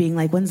secretly being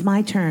like, when's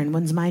my turn?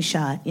 When's my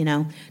shot?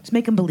 Just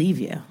make them believe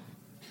you.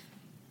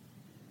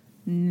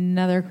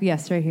 Another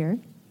yes right here.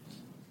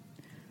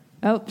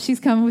 Oh, she's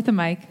coming with the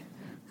mic.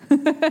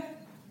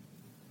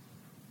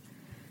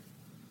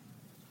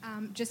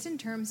 Just in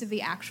terms of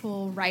the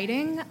actual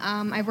writing,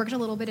 I've worked a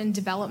little bit in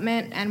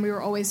development, and we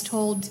were always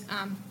told,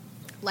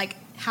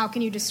 how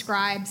can you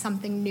describe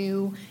something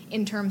new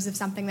in terms of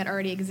something that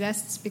already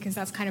exists? Because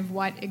that's kind of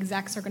what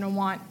execs are going to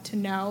want to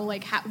know,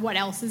 what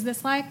else is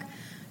this like?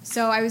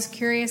 So I was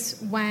curious,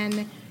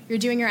 when you're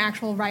doing your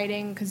actual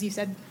writing, because you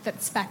said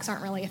that specs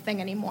aren't really a thing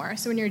anymore.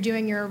 So when you're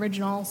doing your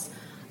originals,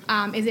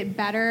 is it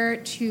better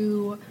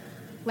to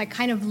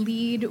kind of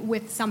lead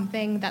with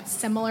something that's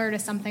similar to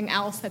something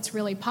else that's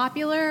really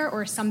popular,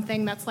 or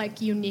something that's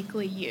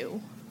uniquely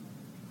you?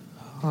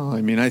 Oh,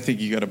 I mean, I think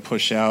you got to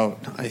push out.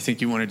 I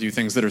think you want to do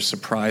things that are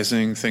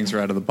surprising, things that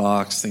are out of the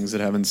box, things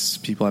that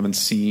people haven't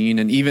seen.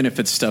 And even if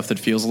it's stuff that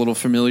feels a little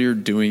familiar,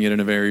 doing it in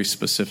a very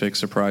specific,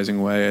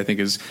 surprising way, I think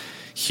is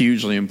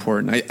hugely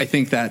important. I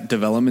think that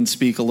development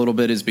speak a little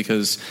bit is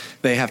because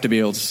they have to be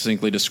able to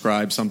succinctly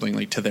describe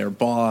something to their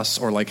boss,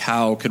 or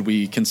how could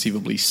we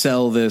conceivably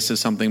sell this as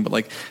something.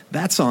 But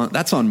that's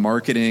on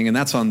marketing, and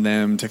that's on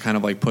them to kind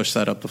of push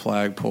that up the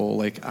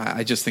flagpole.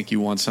 I just think you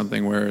want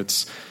something where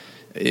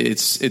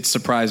it's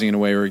surprising in a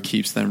way where it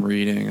keeps them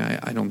reading.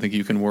 I don't think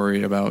you can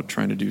worry about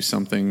trying to do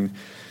something.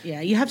 Yeah,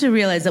 you have to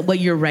realize that what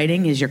you're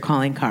writing is your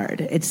calling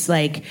card. It's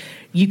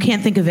you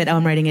can't think of it,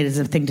 I'm writing it as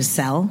a thing to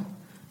sell.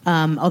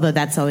 Although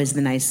that's always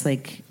the nice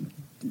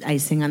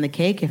icing on the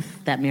cake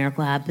if that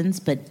miracle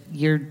happens, but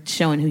you're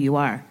showing who you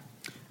are.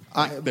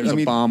 There's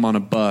a bomb on a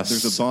bus.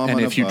 There's a bomb on a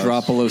bus. And if you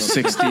drop below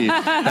 60,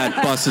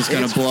 that bus is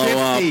going to blow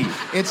 50.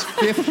 up. It's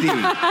 50. It's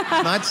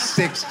not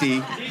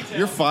 60.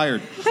 You're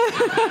fired.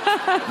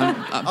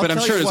 But I'm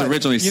sure it was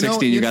originally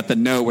 60, and you got the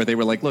note where they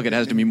were like, look, it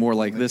has to be more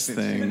like this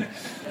thing.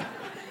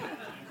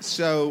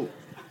 So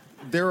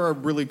there are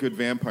really good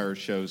vampire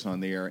shows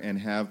on the air, and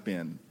have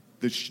been.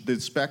 The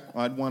spec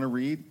I'd want to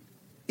read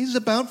is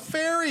about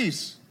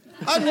fairies.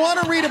 I'd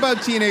want to read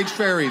about teenage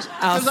fairies.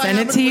 I'll send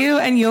it to you,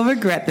 and you'll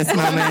regret this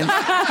moment.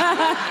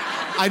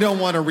 I don't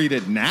want to read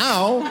it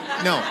now.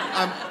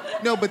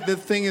 No, but the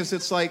thing is,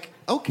 it's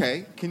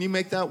okay, can you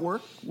make that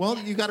work? Well,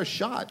 you got a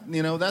shot.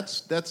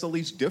 That's at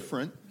least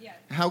different. Yeah.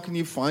 How can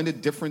you find a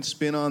different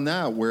spin on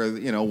that, where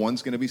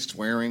one's going to be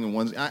swearing and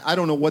one's I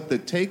don't know what the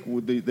take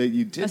would be that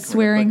you did. A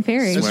swearing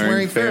fairy. A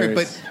swearing fairy,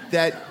 but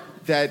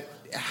that.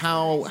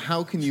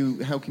 How can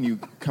you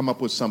come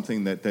up with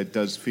something that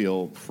does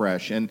feel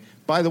fresh? And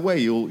by the way,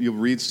 you'll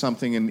read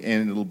something and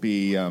it'll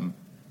be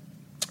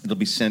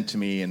sent to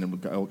me, and it'll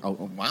go,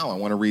 oh, wow, I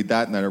want to read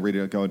that, and then I read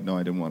it and go, no,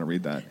 I didn't want to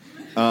read that.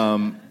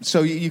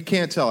 So you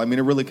can't tell. I mean,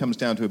 it really comes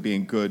down to it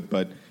being good,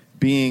 but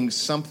being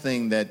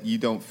something that you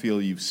don't feel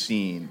you've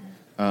seen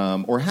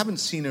or haven't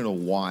seen in a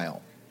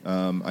while.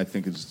 I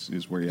think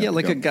is where you have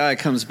to go. A guy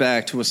comes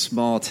back to a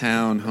small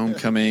town,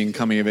 homecoming,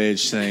 coming of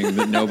age, saying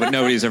that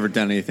nobody's ever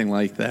done anything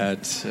like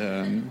that.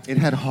 It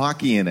had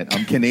hockey in it.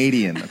 I'm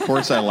Canadian. Of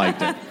course I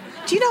liked it.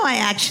 Do you know, I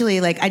actually,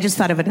 I just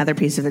thought of another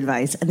piece of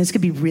advice, and this could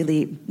be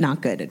really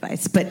not good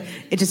advice, but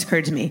it just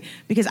occurred to me,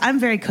 because I'm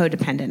very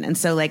codependent. And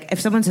so,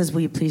 if someone says,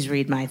 will you please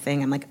read my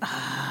thing? I'm like,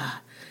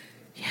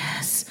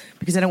 yes.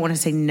 Because I don't want to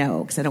say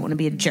no, because I don't want to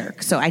be a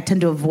jerk. So I tend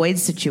to avoid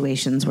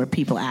situations where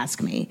people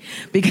ask me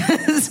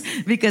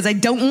because I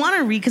don't want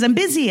to read, because I'm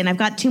busy and I've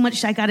got too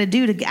much I got to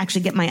do to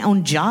actually get my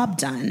own job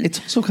done. It's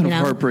also kind of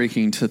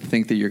heartbreaking to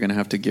think that you're going to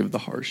have to give the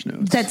harsh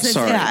notes. That's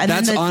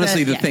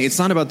honestly the thing. It's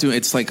not about doing.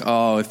 It's like,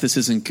 oh, if this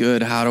isn't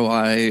good, how do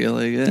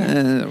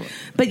I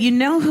But you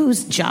know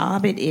whose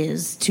job it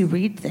is to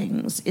read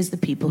things is the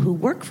people who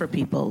work for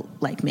people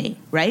like me,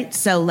 right?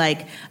 So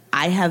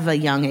I have a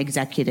young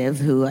executive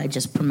who I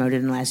just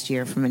promoted in last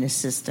year from an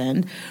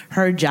assistant.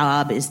 Her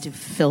job is to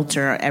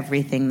filter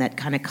everything that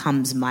kind of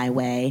comes my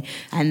way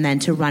and then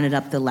to run it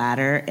up the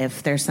ladder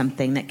if there's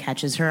something that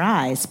catches her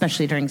eye,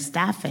 especially during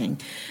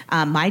staffing.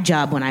 My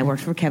job when I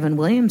worked for Kevin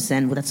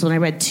Williamson, that's when I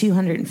read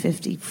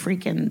 250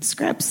 freaking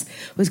scripts,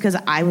 was because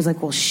I was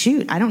like, well,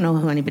 shoot, I don't know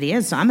who anybody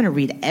is, so I'm going to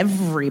read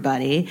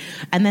everybody.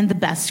 And then the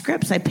best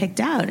scripts I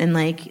picked out, and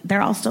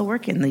they're all still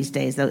working these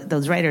days,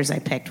 those writers I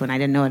picked when I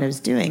didn't know what I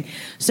was doing.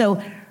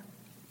 So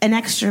an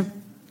extra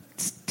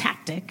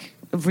tactic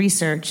of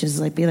research is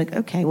be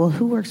okay, well,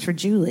 who works for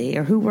Julie,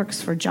 or who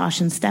works for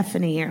Josh and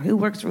Stephanie, or who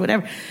works for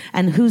whatever,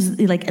 and who's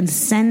and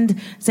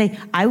say,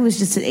 I was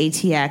just at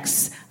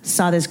ATX,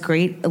 saw this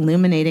great,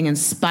 illuminating,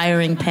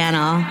 inspiring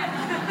panel.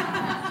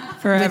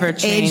 Forever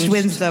changed. Aged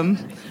wisdom.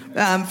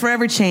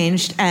 Forever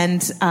changed,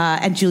 and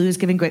Julie was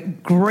giving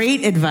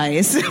great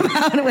advice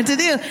about what to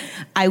do.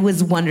 I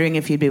was wondering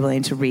if you'd be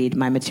willing to read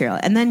my material,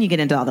 and then you get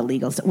into all the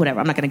legal stuff. Whatever,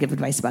 I'm not going to give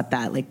advice about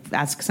that.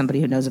 Ask somebody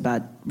who knows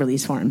about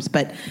release forms.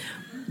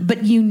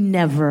 But you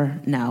never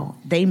know.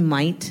 They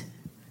might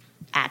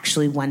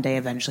actually one day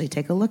eventually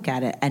take a look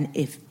at it, and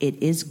if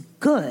it is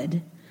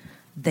good,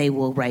 they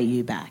will write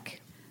you back.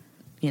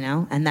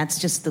 And that's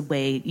just the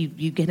way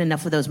you get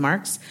enough of those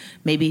marks.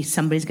 Maybe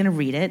somebody's going to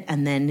read it,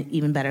 and then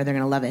even better, they're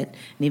going to love it.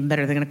 And even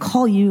better, they're going to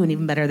call you, and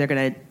even better, they're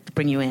going to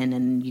bring you in,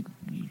 and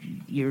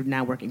you're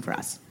now working for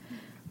us.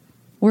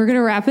 We're going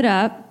to wrap it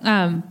up,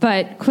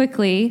 but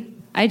quickly,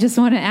 I just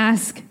want to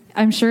ask,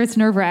 I'm sure it's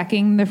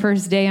nerve-wracking the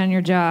first day on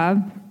your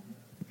job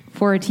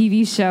for a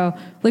TV show.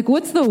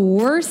 What's the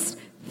worst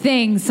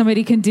thing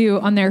somebody can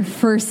do on their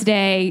first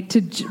day?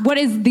 What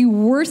is the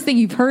worst thing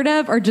you've heard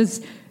of, or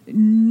just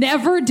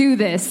never do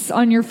this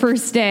on your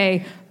first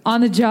day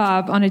on the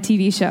job on a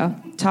TV show?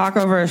 Talk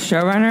over a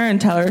showrunner and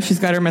tell her she's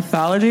got her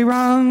mythology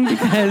wrong,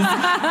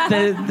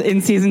 because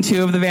in season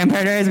 2 of The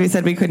Vampire Diaries we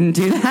said we couldn't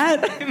do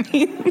that.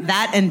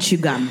 That and chew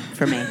gum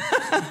for me.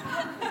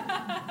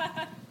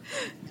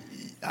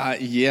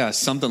 Yeah,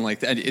 something like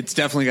that. It's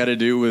definitely got to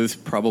do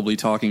with probably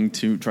trying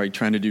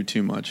to do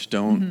too much.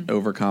 Don't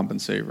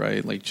overcompensate,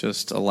 right?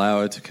 Just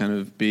allow it to kind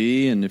of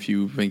be, and if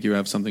you think you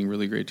have something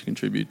really great to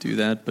contribute, do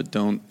that, but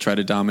don't try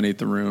to dominate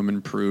the room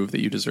and prove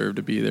that you deserve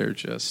to be there.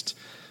 Just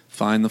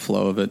find the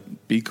flow of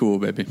it. Be cool,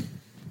 baby.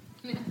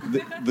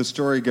 The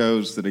story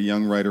goes that a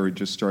young writer had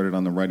just started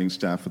on the writing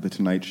staff of The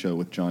Tonight Show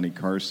with Johnny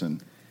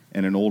Carson,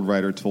 and an old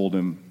writer told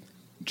him,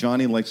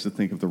 Johnny likes to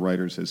think of the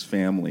writers as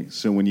family,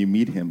 so when you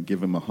meet him,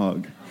 give him a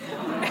hug.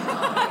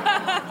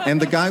 And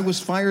the guy was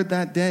fired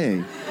that day.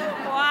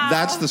 Wow.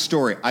 That's the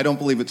story. I don't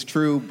believe it's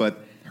true, but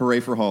hooray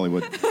for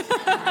Hollywood.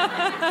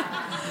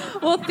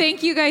 Well,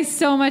 thank you guys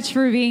so much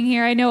for being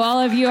here. I know all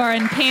of you are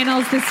in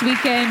panels this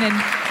weekend,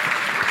 and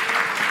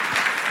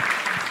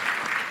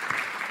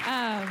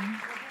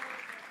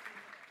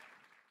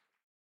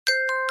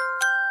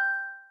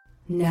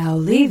Now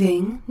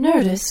leaving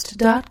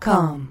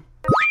Nerdist.com.